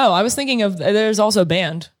 Oh, I was thinking there's also a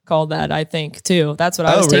band called that, I think too. That's what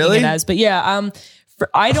I was taking it as. But yeah,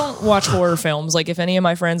 I don't watch horror films. Like if any of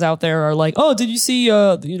my friends out there are like, oh, did you see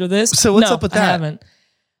this? So what's up with that? I haven't.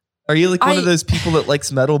 Are you like one of those people that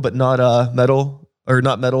likes metal but not metal or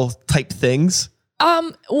not metal type things?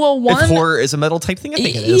 Well, if horror is a metal type thing, I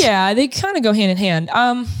think it is. Yeah, they kind of go hand in hand.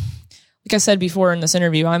 Like I said before in this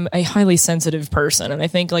interview, I'm a highly sensitive person, and I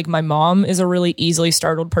think like my mom is a really easily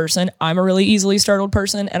startled person. I'm a really easily startled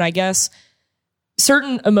person, and I guess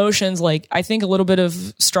certain emotions, like I think a little bit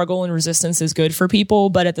of struggle and resistance is good for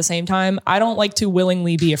people, but at the same time, I don't like to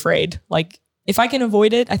willingly be afraid. Like if I can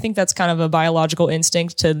avoid it, I think that's kind of a biological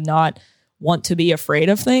instinct to not want to be afraid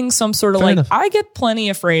of things. So I'm sort of I get plenty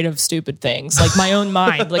afraid of stupid things, like my own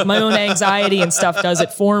mind, like my own anxiety and stuff does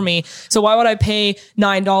it for me. So why would I pay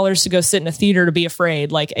 $9 to go sit in a theater to be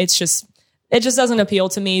afraid? Like it just doesn't appeal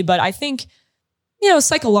to me. But I think,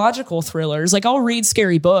 psychological thrillers, like I'll read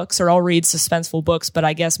scary books or I'll read suspenseful books, but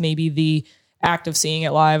I guess maybe the act of seeing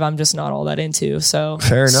it live, I'm just not all that into. So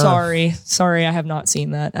fair enough. Sorry, I have not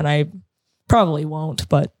seen that and I probably won't,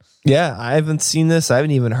 but yeah, I haven't seen this. I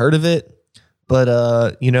haven't even heard of it,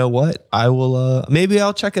 but you know what? I will, maybe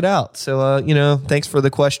I'll check it out. So, thanks for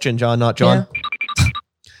the question, John, not John. Yeah.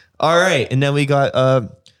 All right. And then we got,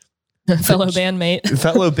 fellow bandmate,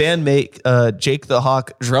 Jake the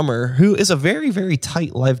Hawk drummer, who is a very, very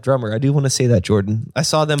tight live drummer. I do want to say that, Jordan. I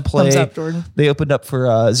saw them play. Thumbs up, Jordan. They opened up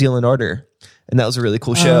for Zealand Ardor, and that was a really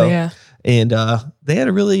cool show. Oh, yeah. And they had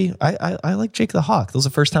a really, I like Jake the Hawk. That was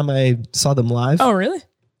the first time I saw them live. Oh, really?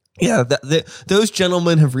 Yeah, those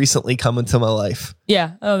gentlemen have recently come into my life.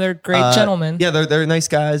 Yeah. Oh, they're great gentlemen. Yeah, they're nice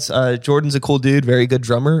guys. Jordan's a cool dude, very good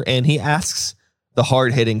drummer, and he asks the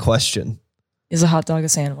hard-hitting question. Is a hot dog a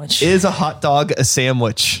sandwich? Is a hot dog a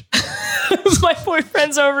sandwich? My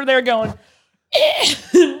boyfriend's over there going,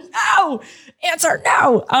 no, answer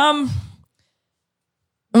no. I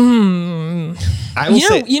will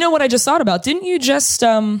say, you know what I just thought about? Didn't you just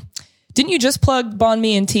plug Banh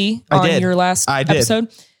Mi and tea on your last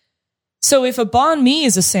episode? So if a banh mi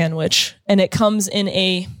is a sandwich and it comes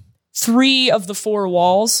in 3 of the 4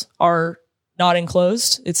 walls are not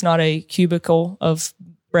enclosed, it's not a cubicle of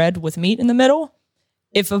bread with meat in the middle.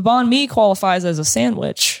 If a banh mi qualifies as a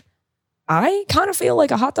sandwich, I kind of feel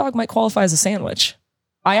like a hot dog might qualify as a sandwich.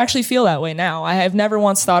 I actually feel that way now. I have never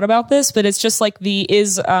once thought about this, but it's just like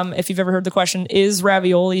if you've ever heard the question, is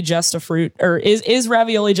ravioli just a fruit or is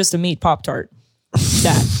ravioli just a meat Pop-Tart?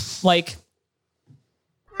 That like,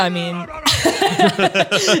 I mean,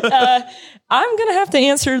 I'm going to have to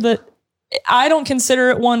answer that. I don't consider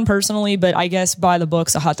it one personally, but I guess by the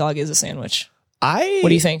books, a hot dog is a sandwich. What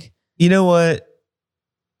do you think? You know what?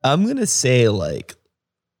 I'm going to say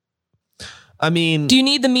do you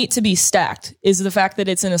need the meat to be stacked? Is the fact that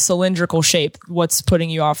it's in a cylindrical shape what's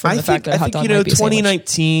putting you off from the fact that a hot dog might be a sandwich?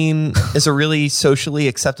 2019 is a really socially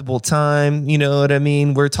acceptable time. You know what I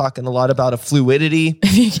mean? We're talking a lot about a fluidity.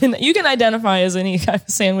 You can identify as any kind of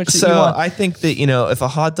sandwich that you want. I think that, if a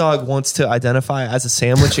hot dog wants to identify as a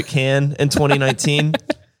sandwich, it can in 2019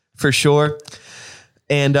 for sure.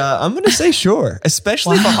 And I'm going to say sure,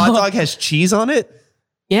 especially if a hot dog has cheese on it.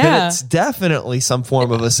 Yeah. It's definitely some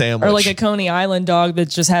form of a sandwich. Or like a Coney Island dog that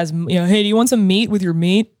just has, hey, do you want some meat with your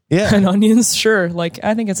meat? Yeah. And onions? Sure.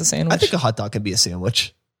 I think it's a sandwich. I think a hot dog can be a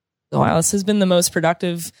sandwich. Wow, this has been the most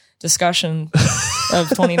productive discussion of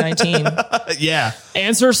 2019. Yeah.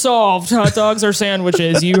 Answer solved. Hot dogs are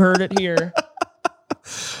sandwiches. You heard it here.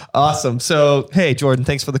 Awesome. So, hey, Jordan,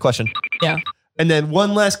 thanks for the question. Yeah. And then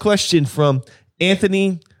one last question from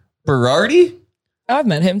Anthony Berardi. I've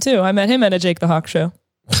met him too. I met him at a Jake the Hawk show.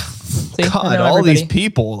 See, God, all these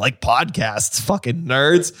people like podcasts, fucking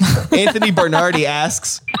nerds. Anthony Bernardi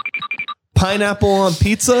asks, pineapple on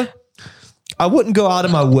pizza? I wouldn't go out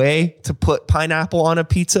of my way to put pineapple on a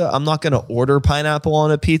pizza. I'm not going to order pineapple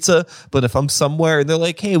on a pizza. But if I'm somewhere and they're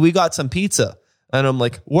like, hey, we got some pizza. And I'm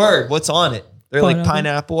like, word, what's on it? They're like,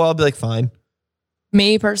 pineapple. I'll be like, fine.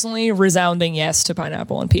 Me personally, resounding yes to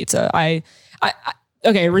pineapple on pizza.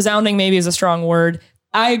 Okay, resounding maybe is a strong word.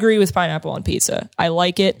 I agree with pineapple on pizza. I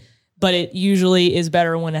like it, but it usually is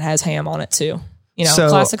better when it has ham on it too. You know,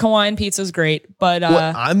 classic Hawaiian pizza is great, but what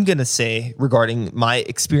I'm going to say regarding my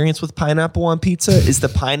experience with pineapple on pizza is the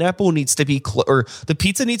pineapple needs to be, or the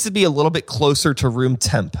pizza needs to be a little bit closer to room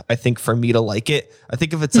temp, I think, for me to like it. I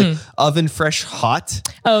think if it's like oven fresh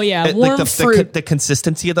hot. Oh yeah. Warm like fruit. The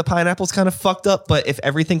consistency of the pineapple is kind of fucked up, but if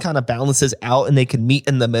everything kind of balances out and they can meet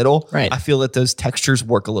in the middle, right. I feel that those textures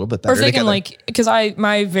work a little bit better. Or if they can like, because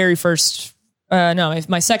my very first,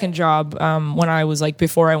 my second job, when I was like,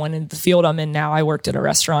 before I went into the field I'm in now, I worked at a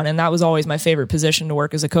restaurant, and that was always my favorite position to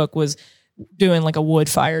work as a cook, was doing like a wood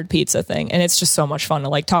fired pizza thing. And it's just so much fun to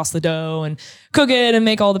like toss the dough and cook it and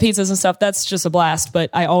make all the pizzas and stuff. That's just a blast. But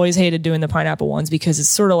I always hated doing the pineapple ones because it's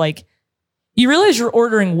sort of like, you realize you're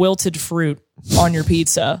ordering wilted fruit on your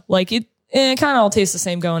pizza. Like it kind of all tastes the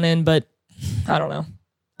same going in, but I don't know.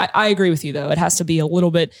 I agree with you though. It has to be a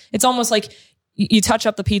little bit, it's almost like you touch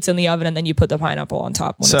up the pizza in the oven and then you put the pineapple on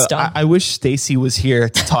top when it's done. I wish Stacy was here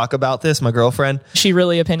to talk about this, my girlfriend. She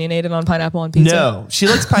really opinionated on pineapple on pizza? No, she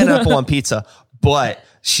likes pineapple on pizza, but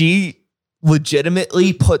she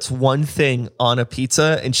legitimately puts one thing on a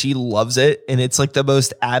pizza and she loves it. And it's like the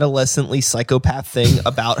most adolescently psychopath thing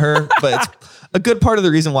about her. But it's a good part of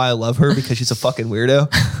the reason why I love her, because she's a fucking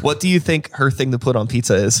weirdo. What do you think her thing to put on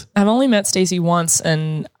pizza is? I've only met Stacy once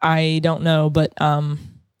and I don't know, but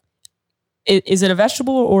is it a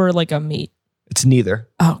vegetable or like a meat? It's neither.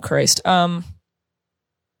 Oh, Christ.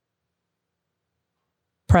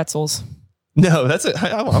 Pretzels. No, that's it.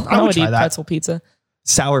 I would try eat that. Pretzel pizza.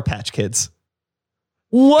 Sour Patch Kids.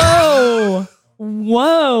 Whoa.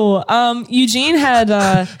 Whoa. Eugene had,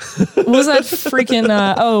 what was that freaking,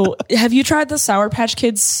 have you tried the Sour Patch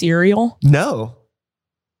Kids cereal? No.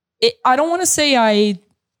 I don't want to say I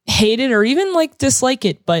hate it or even like dislike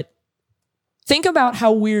it, but think about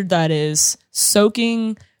how weird that is,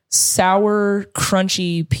 soaking sour,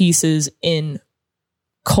 crunchy pieces in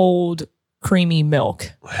cold, creamy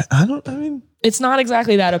milk. It's not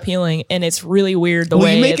exactly that appealing, and it's really weird the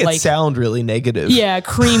way you make it like sound really negative. Yeah,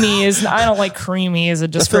 creamy is. I don't like creamy as a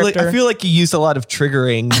descriptor. I feel like you used a lot of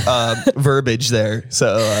triggering verbiage there.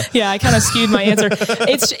 So yeah, I kind of skewed my answer.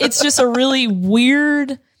 It's just a really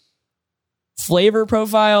weird flavor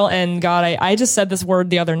profile, and God, I just said this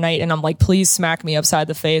word the other night, and I'm like, please smack me upside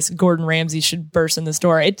the face. Gordon Ramsay should burst in this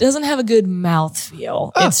door. It doesn't have a good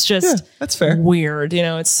mouthfeel. It's just that's fair. Weird,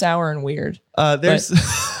 it's sour and weird.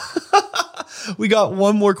 We got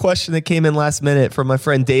one more question that came in last minute from my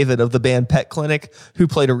friend David of the band Pet Clinic, who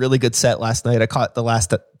played a really good set last night. I caught the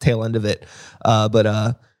last tail end of it.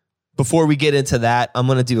 But before we get into that, I'm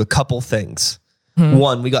going to do a couple things.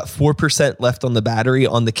 One, we got 4% left on the battery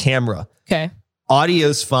on the camera. Okay.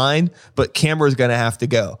 Audio's fine, but camera's going to have to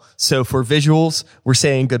go. So for visuals, we're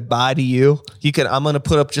saying goodbye to you. I'm going to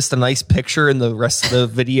put up just a nice picture and the rest of the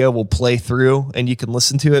video will play through and you can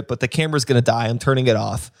listen to it, but the camera's going to die. I'm turning it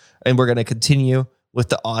off and we're going to continue with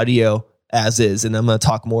the audio as is. And I'm going to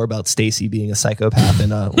talk more about Stacy being a psychopath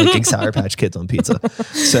and licking Sour Patch Kids on pizza.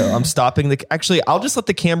 So I'm stopping actually, I'll just let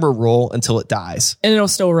the camera roll until it dies. And it'll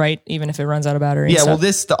still write even if it runs out of battery. Yeah, well,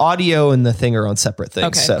 the audio and the thing are on separate things.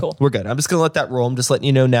 Okay, so cool. We're good. I'm just going to let that roll. I'm just letting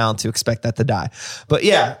you know now to expect that to die. But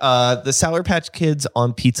yeah, the Sour Patch Kids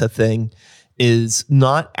on pizza thing is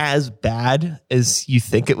not as bad as you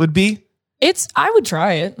think it would be. I would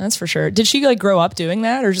try it. That's for sure. Did she like grow up doing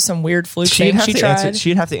that or just some weird fluke thing she tried?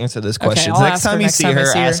 She'd have to answer those questions. Okay, next time you see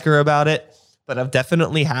her, ask her about it. But I've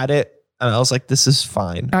definitely had it. And I was like, this is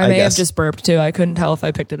fine. I may have just burped too. I couldn't tell if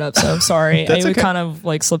I picked it up. So I'm sorry. It kind of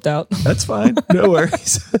like slipped out. That's fine. No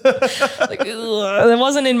worries. It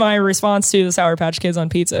wasn't in my response to the Sour Patch Kids on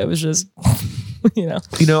pizza. It was just,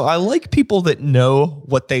 I like people that know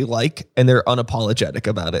what they like and they're unapologetic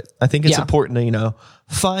about it. I think it's important to,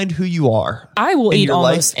 find who you are. I will eat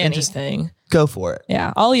almost anything. Go for it.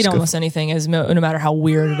 Yeah. I'll eat almost anything no matter how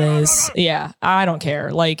weird it is. Yeah. I don't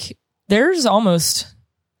care. Like there's almost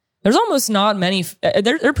There's almost not many.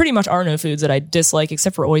 There pretty much are no foods that I dislike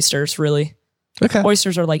except for oysters. Really, Okay.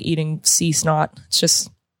 oysters are like eating sea snot. It's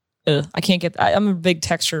just, I can't get. I'm a big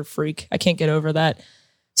texture freak. I can't get over that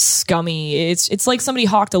scummy. It's like somebody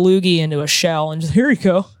hawked a loogie into a shell and just, here you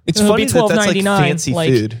go. It's It'll funny be that that's like $12.99. fancy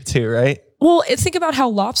food too, right? Well, think about how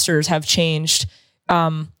lobsters have changed.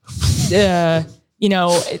 So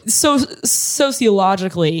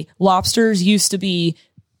sociologically, lobsters used to be,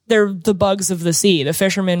 they're the bugs of the sea. The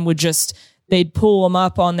fishermen they'd pull them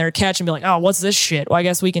up on their catch and be like, oh, what's this shit? Well, I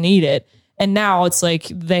guess we can eat it. And now it's like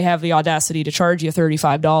they have the audacity to charge you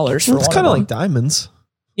 $35 for It's one kind of of them. like diamonds.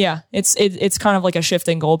 Yeah, it's kind of like a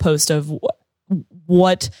shifting goalpost of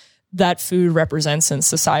what that food represents in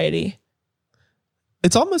society.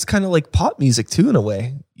 It's almost kind of like pop music too, in a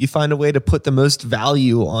way. You find a way to put the most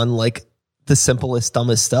value on like the simplest,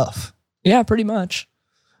 dumbest stuff. Yeah, pretty much.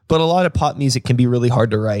 But a lot of pop music can be really hard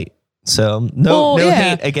to write. So no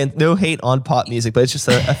hate on pop music, but it's just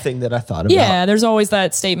a thing that I thought about. Yeah, there's always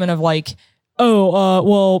that statement of like,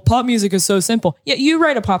 well, pop music is so simple. Yeah, you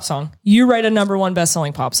write a pop song. You write a #1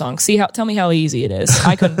 best-selling pop song. Tell me how easy it is.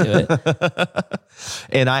 I couldn't do it.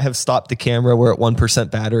 And I have stopped the camera. We're at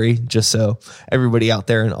 1% battery, just so everybody out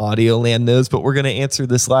there in audio land knows. But we're going to answer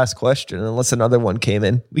this last question unless another one came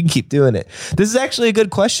in. We can keep doing it. This is actually a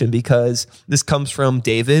good question because this comes from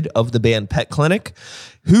David of the band Pet Clinic,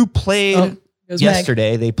 who played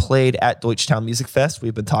yesterday. They played at Deutschtown Music Fest.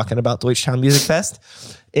 We've been talking about Deutschtown Music Fest.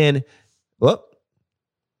 And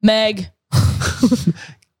Meg.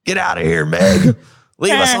 Get out of here, Meg.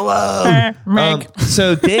 Leave us alone. Meg.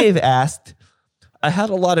 So Dave asked, I had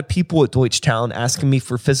a lot of people at Deutschtown asking me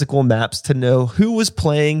for physical maps to know who was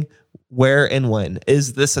playing, where, and when.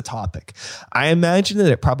 Is this a topic? I imagine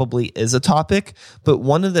that it probably is a topic, but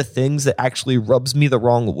one of the things that actually rubs me the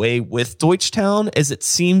wrong way with Deutschtown is it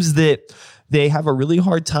seems that they have a really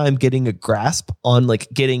hard time getting a grasp on like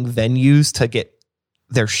getting venues to get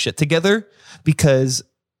their shit together, because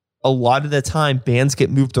a lot of the time bands get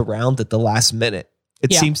moved around at the last minute.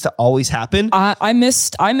 It seems to always happen. I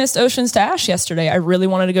missed Oceans to Ash yesterday. I really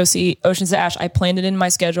wanted to go see Oceans to Ash. I planned it in my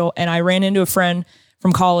schedule, and I ran into a friend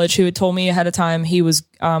from college who had told me ahead of time he was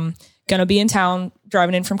going to be in town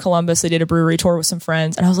driving in from Columbus. They did a brewery tour with some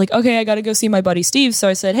friends, and I was like, okay, I got to go see my buddy Steve. So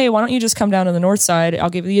I said, hey, why don't you just come down to the north side? I'll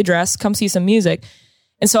give you the address. Come see some music.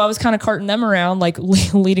 And so I was kind of carting them around, like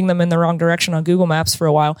leading them in the wrong direction on Google Maps for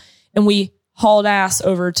a while. And we hauled ass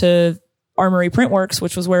over to Armory Printworks,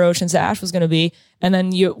 which was where Oceans to Ash was going to be. And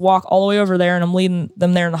then you walk all the way over there, and I'm leading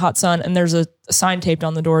them there in the hot sun. And there's a sign taped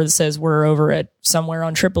on the door that says we're over at somewhere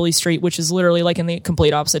on Tripoli Street, which is literally like in the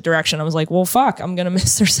complete opposite direction. I was like, well, fuck, I'm going to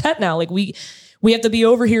miss their set now. Like we have to be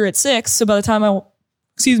over here at 6. So by the time I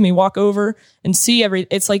walk over and see I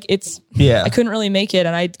couldn't really make it,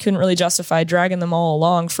 and I couldn't really justify dragging them all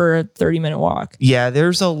along for a 30-minute walk. Yeah,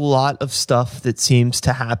 there's a lot of stuff that seems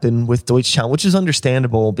to happen with Deutschtown, which is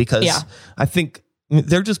understandable because I think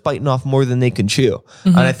they're just biting off more than they can chew. Mm-hmm.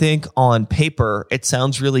 And I think on paper, it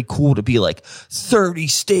sounds really cool to be like 30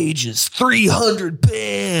 stages, 300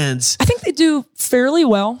 bands. I think they do fairly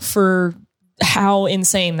well for how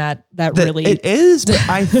insane that really it is. But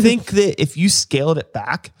I think that if you scaled it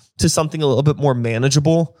back to something a little bit more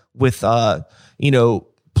manageable with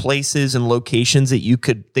places and locations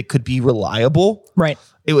that could be reliable, right,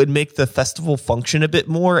 it would make the festival function a bit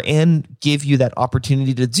more and give you that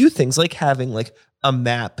opportunity to do things like having like a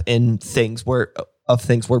map and things where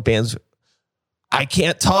bands, I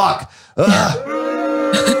can't talk.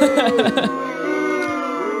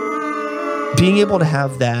 Being able to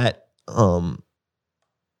have that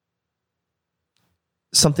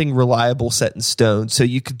something reliable set in stone, so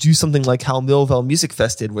you could do something like how Millville Music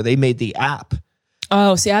Fest did, where they made the app.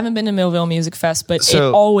 Oh, see, I haven't been to Millville Music Fest, but it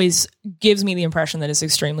always gives me the impression that it's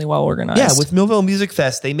extremely well organized. Yeah, with Millville Music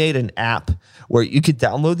Fest, they made an app where you could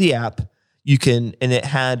download the app. And it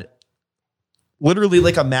had literally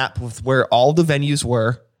like a map with where all the venues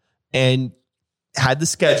were and had the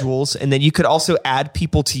schedules. And then you could also add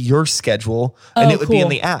people to your schedule and it would be in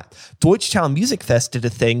the app. Deutschtown Music Fest did a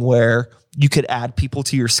thing where you could add people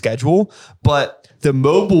to your schedule, but the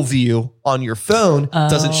mobile view on your phone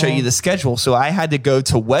doesn't show you the schedule. So I had to go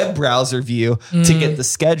to web browser view to get the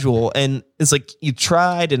schedule. And it's like, you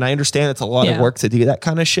tried, and I understand it's a lot of work to do that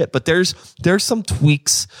kind of shit, but there's some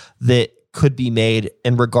tweaks that could be made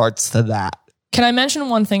in regards to that. Can I mention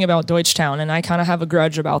one thing about Deutschtown? And I kind of have a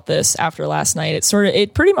grudge about this after last night.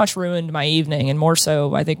 It pretty much ruined my evening, and more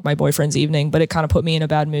so, I think, my boyfriend's evening, but it kind of put me in a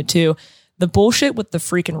bad mood too. The bullshit with the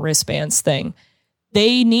freaking wristbands thing.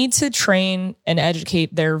 They need to train and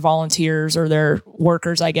educate their volunteers or their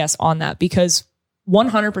workers, I guess, on that, because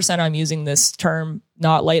 100% I'm using this term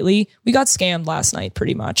not lightly. We got scammed last night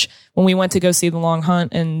pretty much. When we went to go see the long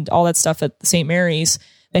hunt and all that stuff at St. Mary's,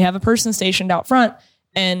 they have a person stationed out front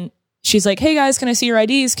and she's like, hey guys, can I see your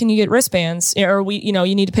IDs? Can you get wristbands? Or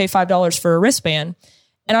you need to pay $5 for a wristband.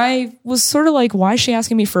 And I was sort of like, why is she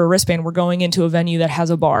asking me for a wristband? We're going into a venue that has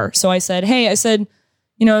a bar. So I said,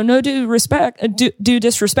 no due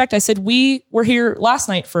disrespect. I said, we were here last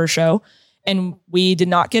night for a show and we did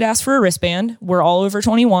not get asked for a wristband. We're all over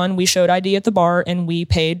 21. We showed ID at the bar and we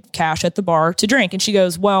paid cash at the bar to drink. And she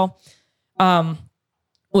goes, well, you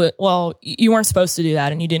weren't supposed to do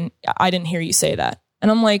that. And I didn't hear you say that. And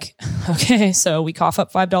I'm like, okay. So we cough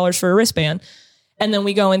up $5 for a wristband. And then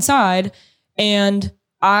we go inside and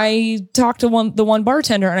I talked to the one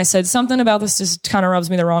bartender and I said, something about this just kind of rubs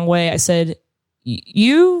me the wrong way. I said,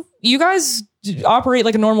 you guys operate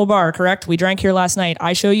like a normal bar, correct? We drank here last night.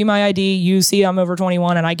 I show you my ID. You see I'm over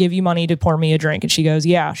 21 and I give you money to pour me a drink. And she goes,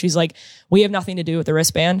 yeah. She's like, we have nothing to do with the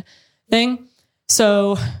wristband thing.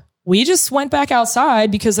 So we just went back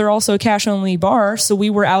outside because they're also a cash only bar. So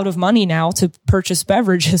we were out of money now to purchase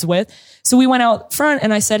beverages with. So we went out front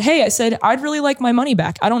and I said, I'd really like my money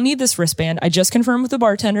back. I don't need this wristband. I just confirmed with the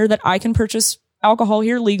bartender that I can purchase alcohol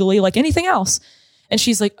here legally like anything else. And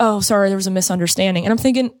she's like, oh, sorry, there was a misunderstanding. And I'm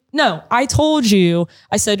thinking, no, I told you,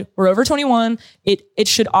 I said, we're over 21. It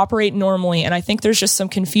should operate normally. And I think there's just some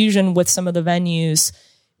confusion with some of the venues,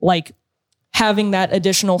 like having that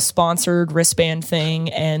additional sponsored wristband thing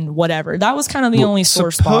and whatever. That was kind of the only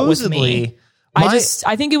sore spot with me. I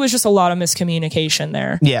think it was just a lot of miscommunication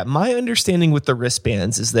there. Yeah. My understanding with the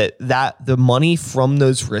wristbands is that the money from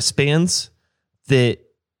those wristbands that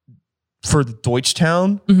for the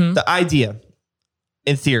Deutschtown, the idea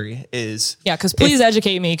in theory is... Yeah, because please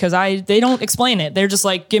educate me because they don't explain it. They're just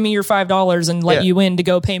like, give me your $5 and let you in to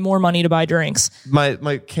go pay more money to buy drinks.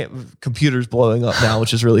 My computer's blowing up now,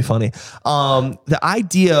 which is really funny. The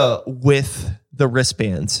idea with the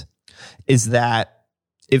wristbands is that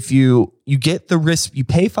if you get the you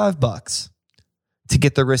pay $5 to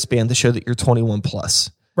get the wristband to show that you're 21 plus.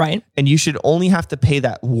 Right. And you should only have to pay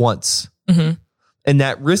that once. Mm-hmm. And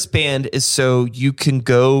that wristband is so you can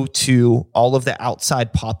go to all of the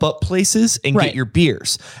outside pop-up places and get your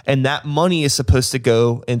beers. And that money is supposed to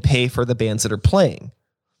go and pay for the bands that are playing.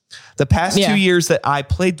 The past 2 years that I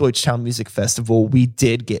played Deutschtown Music Festival, we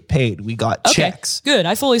did get paid. We got checks. Good.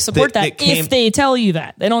 I fully support that if they tell you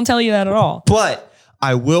that. They don't tell you that at all. But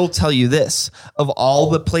I will tell you this. Of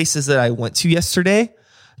all the places that I went to yesterday,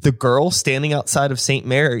 the girl standing outside of St.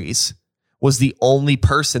 Mary's was the only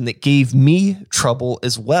person that gave me trouble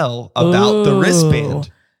as well about the wristband.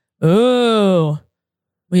 Oh,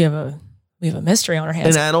 we have a mystery on our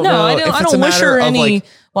hands. And I don't know. I don't wish her any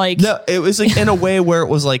like. No, it was like in a way where it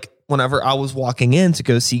was like whenever I was walking in to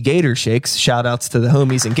go see Gator Shakes. Shout outs to the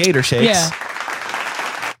homies in Gator Shakes.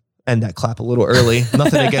 Yeah. And that clap a little early.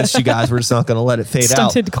 Nothing against you guys. We're just not going to let it fade out.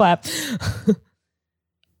 Stunted clap.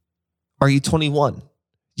 Are you 21?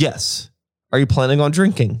 Yes. Are you planning on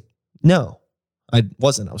drinking? No, I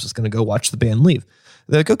wasn't. I was just going to go watch the band leave.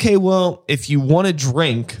 They're like, okay, well, if you want to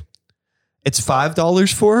drink, it's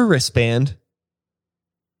 $5 for a wristband.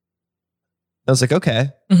 I was like, okay,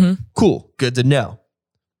 cool. Good to know.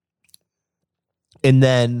 And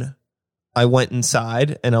then I went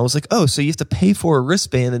inside and I was like, oh, so you have to pay for a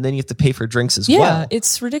wristband and then you have to pay for drinks as well. Yeah,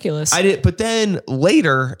 it's ridiculous. But then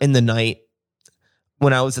later in the night,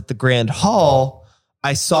 when I was at the Grand Hall,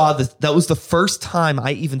 I saw that was the first time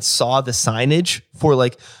I even saw the signage for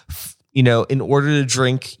like, in order to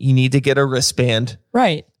drink, you need to get a wristband.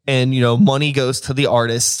 Right. And, money goes to the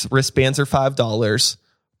artists. Wristbands are $5.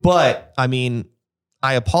 But I mean,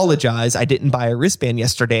 I apologize. I didn't buy a wristband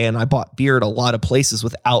yesterday and I bought beer at a lot of places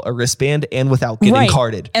without a wristband and without getting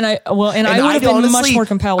carded. And I would have been much more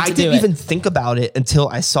compelled to do it. I didn't even think about it until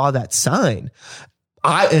I saw that sign.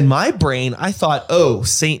 In my brain, I thought, oh,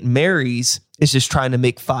 St. Mary's is just trying to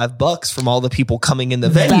make $5 from all the people coming in the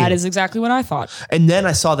venue. That is exactly what I thought. And then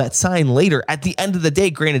I saw that sign later. At the end of the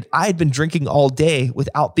day, granted, I had been drinking all day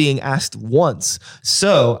without being asked once.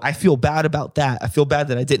 So I feel bad about that. I feel bad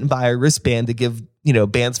that I didn't buy a wristband to give,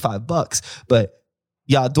 bands $5. But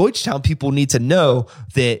yeah, Deutschtown people need to know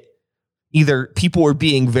that either people are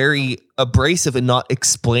being very abrasive and not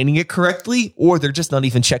explaining it correctly, or they're just not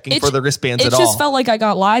even checking for the wristbands at all. It just felt like I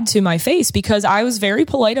got lied to my face because I was very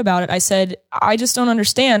polite about it. I said, I just don't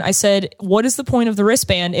understand. I said, what is the point of the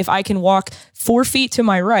wristband if I can walk 4 feet to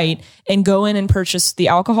my right and go in and purchase the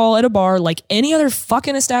alcohol at a bar like any other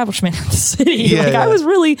fucking establishment in the city? I was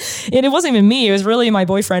really, and it wasn't even me, it was really my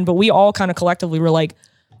boyfriend, but we all kind of collectively were like,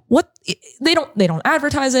 they don't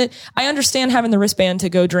advertise it. I understand having the wristband to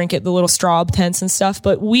go drink at the little straw tents and stuff,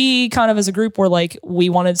 but we kind of as a group were like, we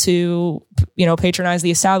wanted to, patronize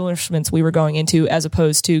the establishments we were going into as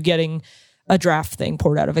opposed to getting a draft thing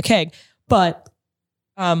poured out of a keg. But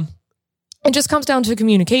it just comes down to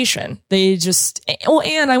communication.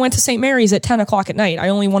 And I went to St. Mary's at 10 o'clock at night. I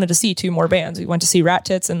only wanted to see 2 more bands. We went to see Rat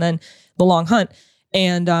Tits and then The Long Hunt.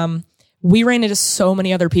 And we ran into so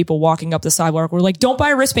many other people walking up the sidewalk. We're like, don't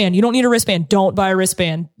buy a wristband. You don't need a wristband. Don't buy a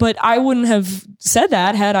wristband. But I wouldn't have said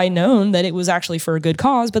that had I known that it was actually for a good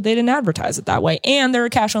cause, but they didn't advertise it that way. And they're a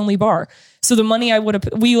cash only bar. So the money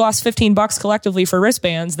we lost $15 collectively for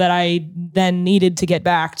wristbands that I then needed to get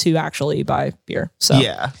back to actually buy beer. So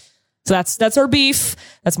yeah. So that's our beef.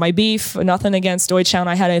 That's my beef. Nothing against Deutschtown.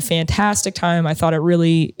 I had a fantastic time. I thought it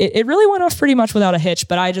really went off pretty much without a hitch.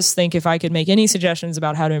 But I just think if I could make any suggestions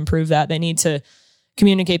about how to improve that, they need to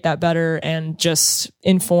communicate that better and just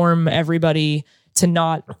inform everybody to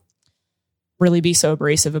not really be so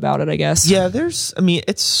abrasive about it, I guess. Yeah,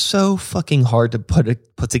 it's so fucking hard to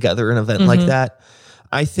put together an event like that.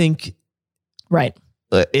 I think right.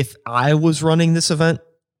 If I was running this event,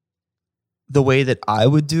 the way that I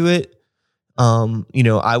would do it,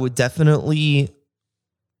 I would definitely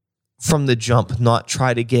from the jump not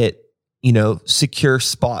try to get, secure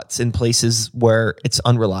spots in places where it's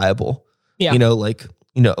unreliable. Yeah. Like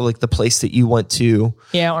the place that you went to.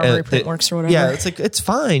 Yeah, Armory Printworks or whatever. Yeah, it's like, it's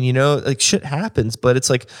fine, like shit happens, but it's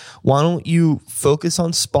like, why don't you focus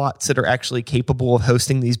on spots that are actually capable of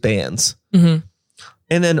hosting these bands? Mm-hmm.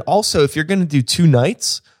 And then also, if you're going to do 2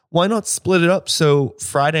 nights, why not split it up so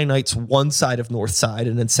Friday night's one side of North Side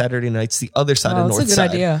and then Saturday night's the other side of North Side? That's a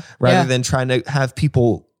good idea. Rather than trying to have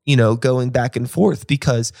people, going back and forth.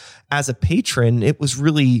 Because as a patron, it was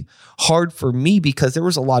really hard for me because there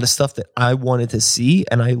was a lot of stuff that I wanted to see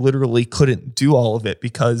and I literally couldn't do all of it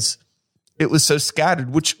because it was so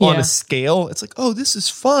scattered, which on a scale, it's like, oh, this is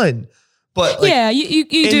fun. But like, you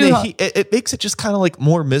do. It makes it just kind of like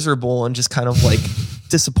more miserable and just kind of like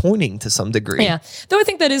disappointing to some degree. Yeah. Though I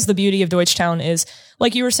think that is the beauty of Deutschtown is,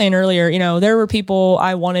 like you were saying earlier, there were people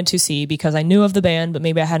I wanted to see because I knew of the band, but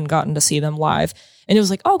maybe I hadn't gotten to see them live. And it was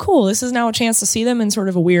like, oh, cool. This is now a chance to see them in sort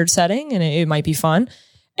of a weird setting and it might be fun.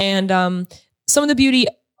 And some of the beauty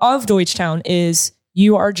of Deutschtown is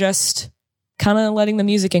you are just kind of letting the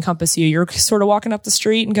music encompass you. You're sort of walking up the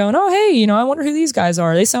street and going, oh, hey, I wonder who these guys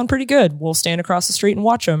are. They sound pretty good. We'll stand across the street and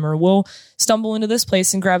watch them, or we'll stumble into this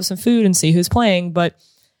place and grab some food and see who's playing. But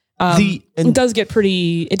it does get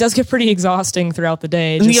pretty exhausting throughout the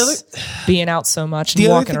day. Just being out so much and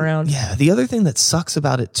walking around. Yeah. The other thing that sucks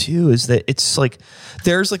about it too is that it's like,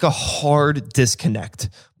 there's like a hard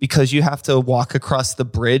disconnect because you have to walk across the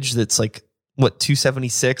bridge that's like,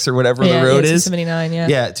 276 or whatever the road is. 279, yeah.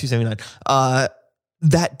 Yeah, 279.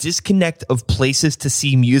 That disconnect of places to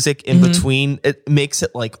see music in between, it makes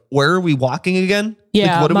it like, where are we walking again?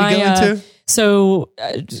 Yeah. Like, what are we going to? So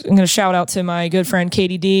I'm going to shout out to my good friend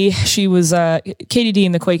Katie D. She was Katie D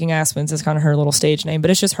and the Quaking Aspens is kind of her little stage name,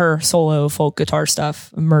 but it's just her solo folk guitar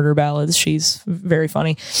stuff, murder ballads. She's very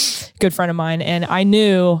funny. Good friend of mine. And I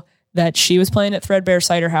knew that she was playing at Threadbare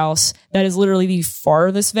Cider House. That is literally the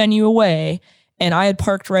farthest venue away. And I had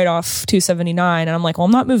parked right off 279. And I'm like, well,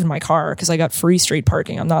 I'm not moving my car because I got free street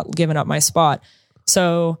parking. I'm not giving up my spot.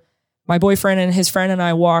 So my boyfriend and his friend and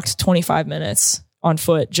I walked 25 minutes on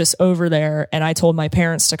foot just over there. And I told my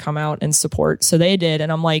parents to come out and support. So they did. And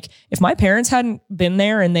I'm like, if my parents hadn't been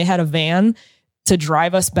there and they had a van to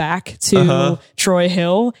drive us back to Troy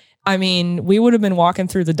Hill, I mean, we would have been walking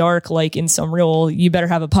through the dark, like in some real, you better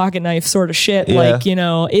have a pocket knife sort of shit. Yeah. Like,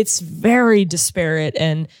 it's very disparate.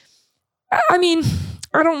 And I mean,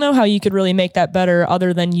 I don't know how you could really make that better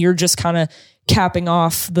other than you're just kind of capping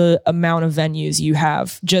off the amount of venues you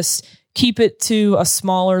have. Just keep it to a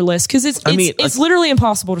smaller list. Cause it's literally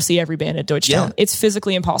impossible to see every band at Deutschtown. Yeah. It's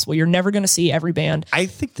physically impossible. You're never going to see every band. I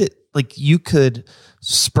think that like you could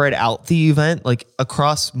spread out the event like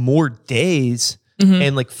across more days.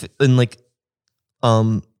 And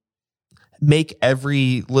make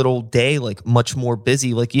every little day like much more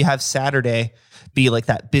busy. Like you have Saturday be like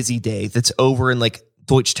that busy day that's over in like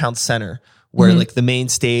Deutschtown Center where like the main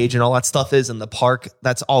stage and all that stuff is in the park.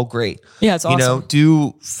 That's all great. Yeah, it's awesome.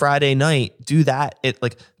 Do Friday night, do that at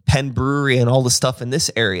like Penn Brewery and all the stuff in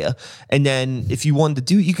this area. And then if you wanted to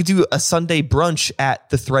do, you could do a Sunday brunch at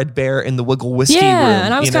the Threadbare and the Wiggle Whiskey Room. Yeah,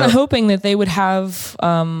 and I was kind of hoping that they would have,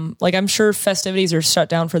 like I'm sure festivities are shut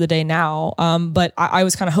down for the day now, but I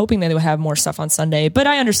was kind of hoping that they would have more stuff on Sunday. But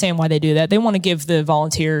I understand why they do that. They want to give the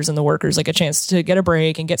volunteers and the workers like a chance to get a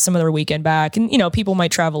break and get some of their weekend back. And, people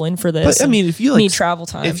might travel in for this. But I mean, if you need travel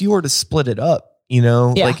time. If you were to split it up,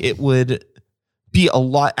 Yeah. Like it would be a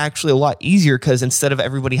lot easier because instead of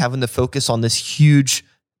everybody having to focus on this huge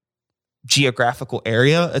geographical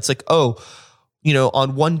area, it's like, oh,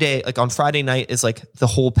 on one day, like on Friday night is like the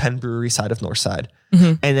whole Penn Brewery side of Northside.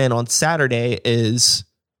 Mhm. And then on Saturday is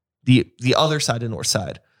the other side of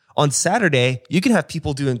Northside. On Saturday, you can have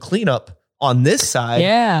people doing cleanup on this side.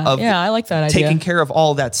 Yeah. Of I like that idea. taking care of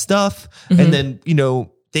all that stuff. Mhm. And then,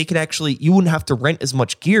 they could actually, you wouldn't have to rent as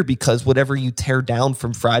much gear because whatever you tear down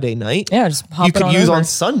from Friday night, Yeah, just hop you it could on use over. on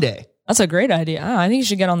Sunday. That's a great idea. I think you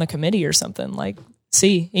should get on the committee or something. Like,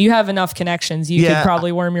 see, you have enough connections. You Yeah. could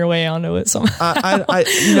probably worm your way onto it somehow.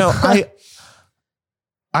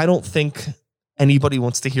 I don't think anybody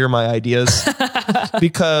wants to hear my ideas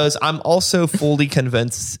because I'm also fully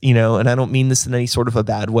convinced, and I don't mean this in any sort of a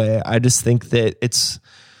bad way. I just think that it's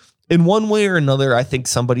in one way or another, I think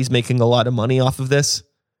somebody's making a lot of money off of this.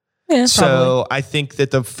 Yeah, So probably. I think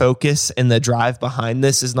that the focus and the drive behind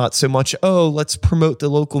this is not so much, oh, let's promote the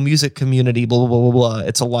local music community, blah, blah, blah, blah, blah.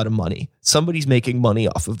 It's a lot of money. Somebody's making money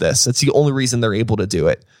off of this. That's the only reason they're able to do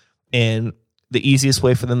it. And the easiest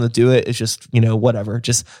way for them to do it is just, whatever,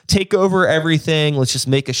 just take over everything. Let's just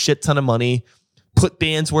make a shit ton of money, put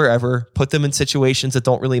bands wherever, put them in situations that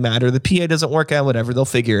don't really matter. The PA doesn't work out, whatever, they'll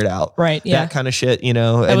figure it out. Right. Yeah. That kind of shit, That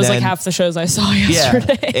That was like half the shows I saw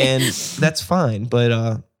yesterday. Yeah, and that's fine.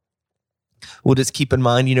 But we'll just keep in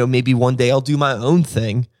mind, maybe one day I'll do my own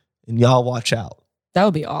thing and y'all watch out. That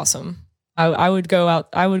would be awesome. I would go out.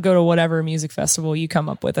 I would go to whatever music festival you come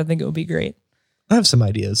up with. I think it would be great. I have some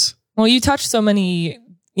ideas. Well, you touch so many,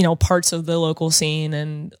 parts of the local scene,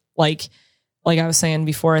 and like I was saying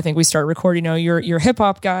before, I think we start recording. You're a hip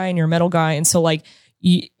hop guy and you're a metal guy, and so like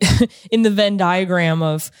you, in the Venn diagram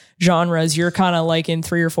of genres, you're kind of like in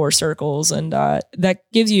 3 or 4 circles, and that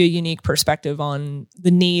gives you a unique perspective on the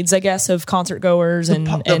needs, I guess, of concert goers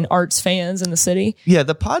and arts fans in the city. Yeah,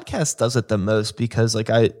 the podcast does it the most because like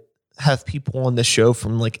I have people on the show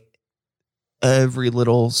from like every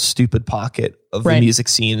little stupid pocket of the music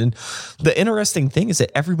scene. And the interesting thing is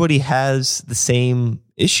that everybody has the same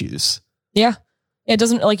issues. Yeah. It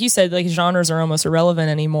doesn't, like you said, like genres are almost irrelevant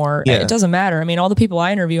anymore. Yeah. It doesn't matter. I mean, all the people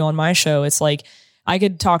I interview on my show, it's like I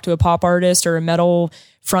could talk to a pop artist or a metal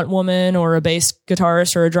front woman or a bass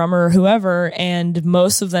guitarist or a drummer or whoever, and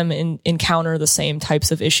most of them encounter the same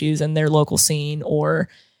types of issues in their local scene or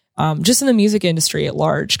just in the music industry at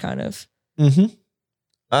large, kind of. Mm-hmm.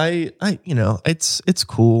 It's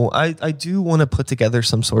cool. I do want to put together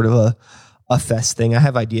some sort of a fest thing. I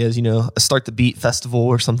have ideas, a Start the Beat festival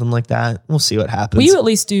or something like that. We'll see what happens. Will you at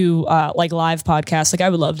least do like live podcasts? Like I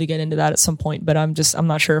would love to get into that at some point, but I'm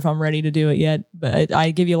not sure if I'm ready to do it yet. But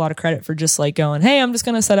I give you a lot of credit for just like going, hey, I'm just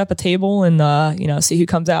going to set up a table and see who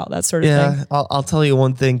comes out, that sort of thing. Yeah, I'll tell you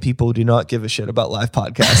one thing: people do not give a shit about live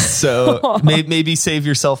podcasts. So maybe save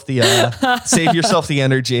yourself the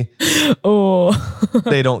energy. Oh,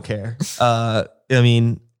 they don't care. I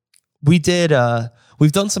mean, we've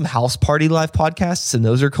done some house party live podcasts and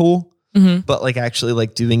those are cool, but like actually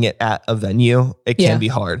like doing it at a venue, it can be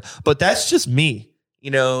hard, but that's just me,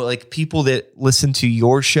 like people that listen to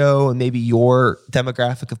your show and maybe your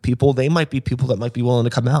demographic of people, they might be people that might be willing to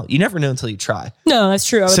come out. You never know until you try. No, that's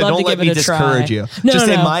true. I would love to give it a try. Don't let me discourage you. No, just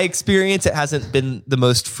no, in no. my experience, it hasn't been the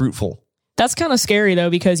most fruitful. That's kind of scary though,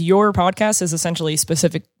 because your podcast is essentially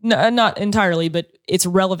specific, not entirely, but it's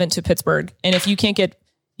relevant to Pittsburgh. And if you can't get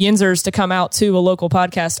Yinzers to come out to a local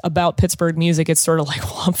podcast about Pittsburgh music, it's sort of like,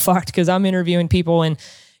 well, I'm fucked because I'm interviewing people in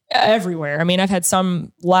everywhere. I mean, I've had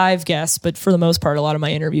some live guests, but for the most part, a lot of my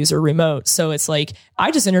interviews are remote. So it's like, I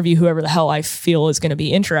just interview whoever the hell I feel is going to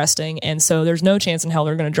be interesting. And so there's no chance in hell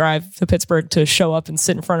they're going to drive to Pittsburgh to show up and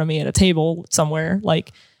sit in front of me at a table somewhere.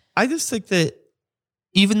 Like, I just think that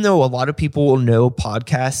even though a lot of people will know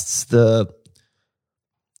podcasts,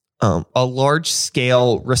 a large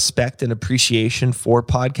scale respect and appreciation for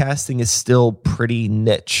podcasting is still pretty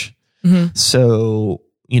niche. Mm-hmm. So,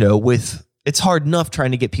 it's hard enough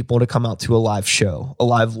trying to get people to come out to a live show, a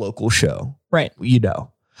live local show. Right.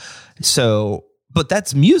 So, but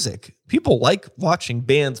that's music. People like watching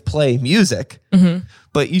bands play music,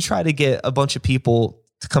 but you try to get a bunch of people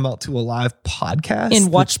to come out to a live podcast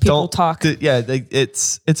and watch people talk.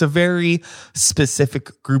 It's a very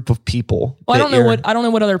specific group of people. Well, I don't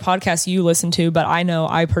know what other podcasts you listen to, but I know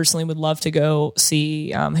I personally would love to go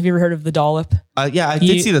see. Have you ever heard of The Dollop? Yeah, I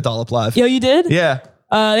did see The Dollop live. Yeah, you did? Yeah.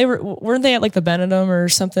 Weren't they at like the Benedum or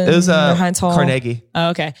something? It was Heinz Hall? Carnegie. Oh,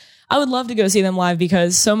 okay. I would love to go see them live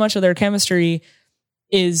because so much of their chemistry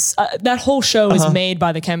is that whole show is made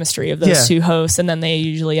by the chemistry of those two hosts, and then they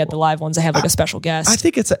usually at the live ones they have like a special guest. I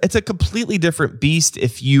think it's a completely different beast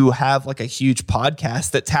if you have like a huge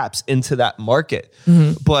podcast that taps into that market.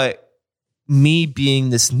 But me being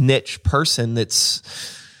this niche person that's,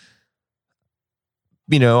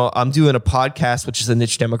 you know, I'm doing a podcast which is a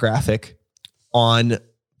niche demographic on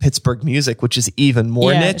Pittsburgh music, which is even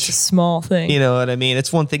more niche. It's a small thing. You know what I mean?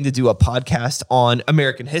 It's one thing to do a podcast on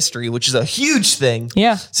American history, which is a huge thing.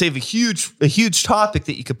 Yeah. Save a huge topic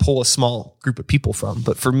that you could pull a small group of people from.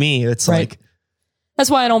 But for me, it's like, that's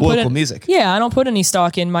why I don't put music. Yeah, I don't put any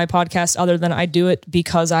stock in my podcast other than I do it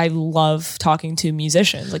because I love talking to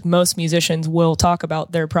musicians. Like most musicians will talk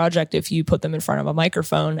about their project if you put them in front of a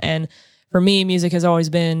microphone. And for me, music has always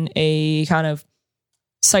been a kind of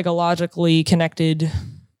psychologically connected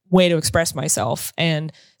way to express myself.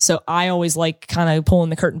 And so I always like kind of pulling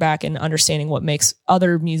the curtain back and understanding what makes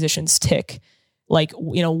other musicians tick. Like,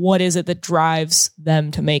 you know, what is it that drives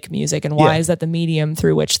them to make music, and why is that the medium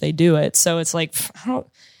through which they do it? So it's like, I don't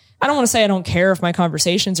want to say I don't care if my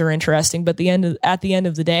conversations are interesting, but at the end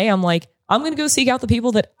of the day, I'm like, I'm going to go seek out the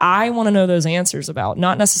people that I want to know those answers about,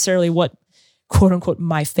 not necessarily what quote unquote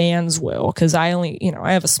my fans will, because I only, you know,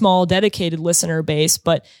 I have a small dedicated listener base,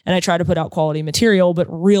 and I try to put out quality material, but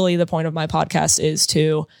really the point of my podcast is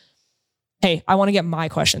to, hey, I want to get my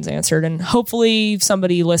questions answered, and hopefully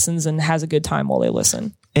somebody listens and has a good time while they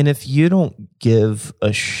listen. And if you don't give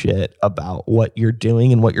a shit about what you're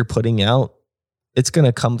doing and what you're putting out, it's going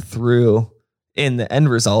to come through in the end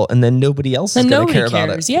result, and then nobody else is going to care about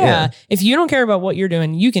it. Yeah. If you don't care about what you're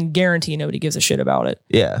doing, you can guarantee nobody gives a shit about it.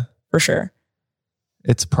 Yeah. For sure.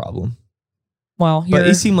 It's a problem. Well, but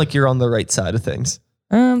you seem like you're on the right side of things.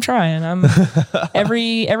 I'm trying. I'm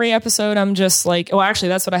every episode. I'm just like, oh, actually,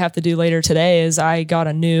 that's what I have to do later today. Is I got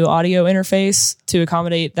a new audio interface to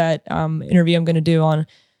accommodate that interview I'm going to do on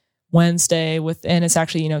Wednesday and it's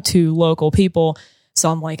actually, you know, 2 local people. So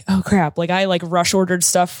I'm like, oh crap! Like I like rush ordered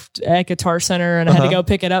stuff at Guitar Center, and I had to go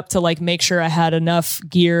pick it up to like make sure I had enough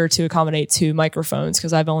gear to accommodate 2 microphones,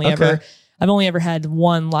 because I've only ever had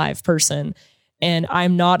 1 live person. And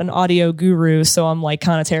I'm not an audio guru, so I'm like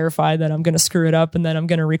kind of terrified that I'm going to screw it up, and then I'm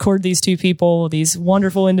going to record these 2 people, these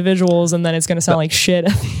wonderful individuals, and then it's going to sound like shit.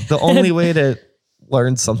 The only way to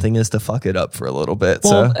learn something is to fuck it up for a little bit.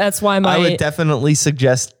 Well, so that's why I would definitely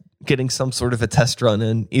suggest getting some sort of a test run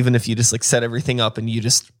in, even if you just like set everything up and you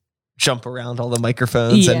just jump around all the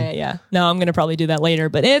microphones. Yeah. No, I'm going to probably do that later,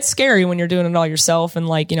 but it's scary when you're doing it all yourself. And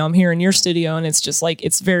like, you know, I'm here in your studio and it's just like,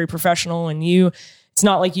 it's very professional, and it's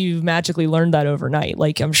not like you magically learned that overnight.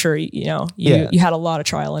 Like I'm sure, you know, you had a lot of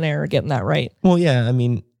trial and error getting that right. Well, yeah. I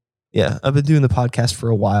mean, yeah, I've been doing the podcast for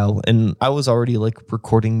a while, and I was already like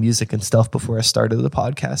recording music and stuff before I started the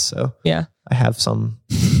podcast. So yeah, I have some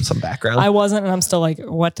background. I wasn't, and I'm still like,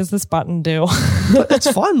 what does this button do? But it's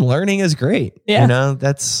fun. Learning is great. Yeah. You know,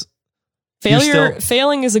 that's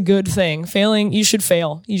failing is a good thing. You should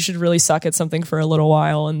fail. You should really suck at something for a little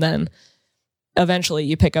while, and then eventually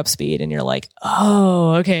you pick up speed and you're like,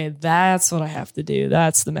 oh, okay, that's what I have to do.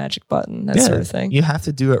 That's the magic button, that sort of thing. You have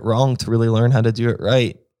to do it wrong to really learn how to do it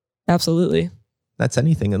right. Absolutely. That's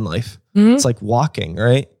anything in life. Mm-hmm. It's like walking,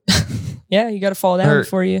 right? Yeah, you got to fall down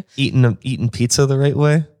before you eating pizza the right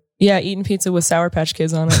way. Yeah, eating pizza with Sour Patch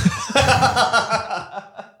Kids on it.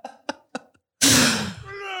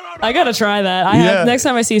 I gotta try that. Next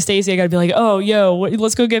time I see Stacy, I gotta be like, oh, yo,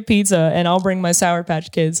 let's go get pizza, and I'll bring my Sour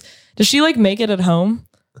Patch Kids. Does she like make it at home?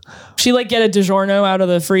 She like get a DiGiorno out of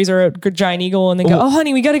the freezer at Giant Eagle and then go, oh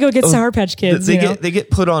honey, we got to go get Sour Patch Kids. They get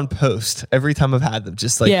put on post every time I've had them.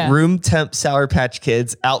 Just like room temp Sour Patch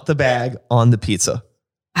Kids out the bag on the pizza.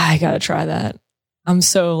 I got to try that. I'm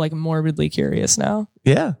so like morbidly curious now.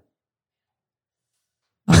 Yeah.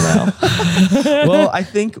 I know. Well, I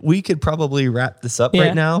think we could probably wrap this up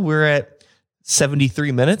right now. We're at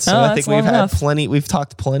 73 minutes. So I think we've had plenty. We've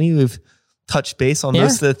talked plenty. We've touched base on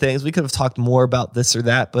most of the things. We could have talked more about this or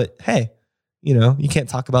that, but hey, you know, you can't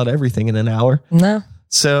talk about everything in an hour. No.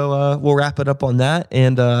 So we'll wrap it up on that.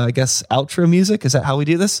 And I guess outro music. Is that how we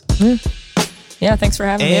do this? Yeah. Thanks for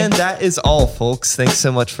having me. And that is all, folks. Thanks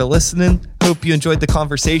so much for listening. Hope you enjoyed the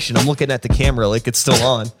conversation. I'm looking at the camera like it's still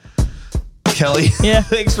on. Kelly,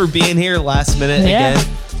 thanks for being here last minute again.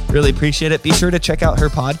 Really appreciate it. Be sure to check out her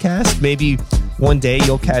podcast. Maybe one day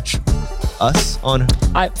you'll catch us on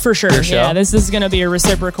for sure. Yeah, this is going to be a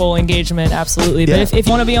reciprocal engagement. Absolutely. But if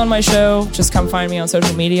you want to be on my show, just come find me on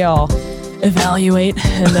social media. I'll evaluate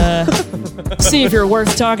and see if you're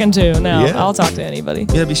worth talking to. No, Yeah. I'll talk to anybody.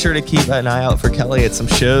 Yeah, be sure to keep an eye out for Kelly at some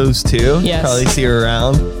shows too. Yes. Probably see her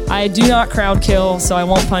around. I do not crowd kill, so I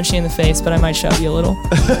won't punch you in the face, but I might shove you a little.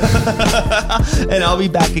 And I'll be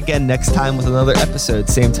back again next time with another episode.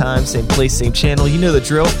 Same time, same place, same channel. You know the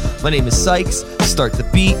drill. My name is Sykes. Start the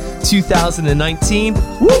Beat 2019.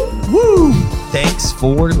 Woo! Woo! Thanks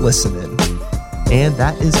for listening. And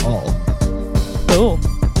that is all. Cool.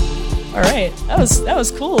 All right. That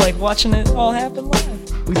was cool, like watching it all happen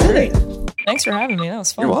live. We did it. Thanks for having me. That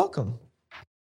was fun. You're welcome.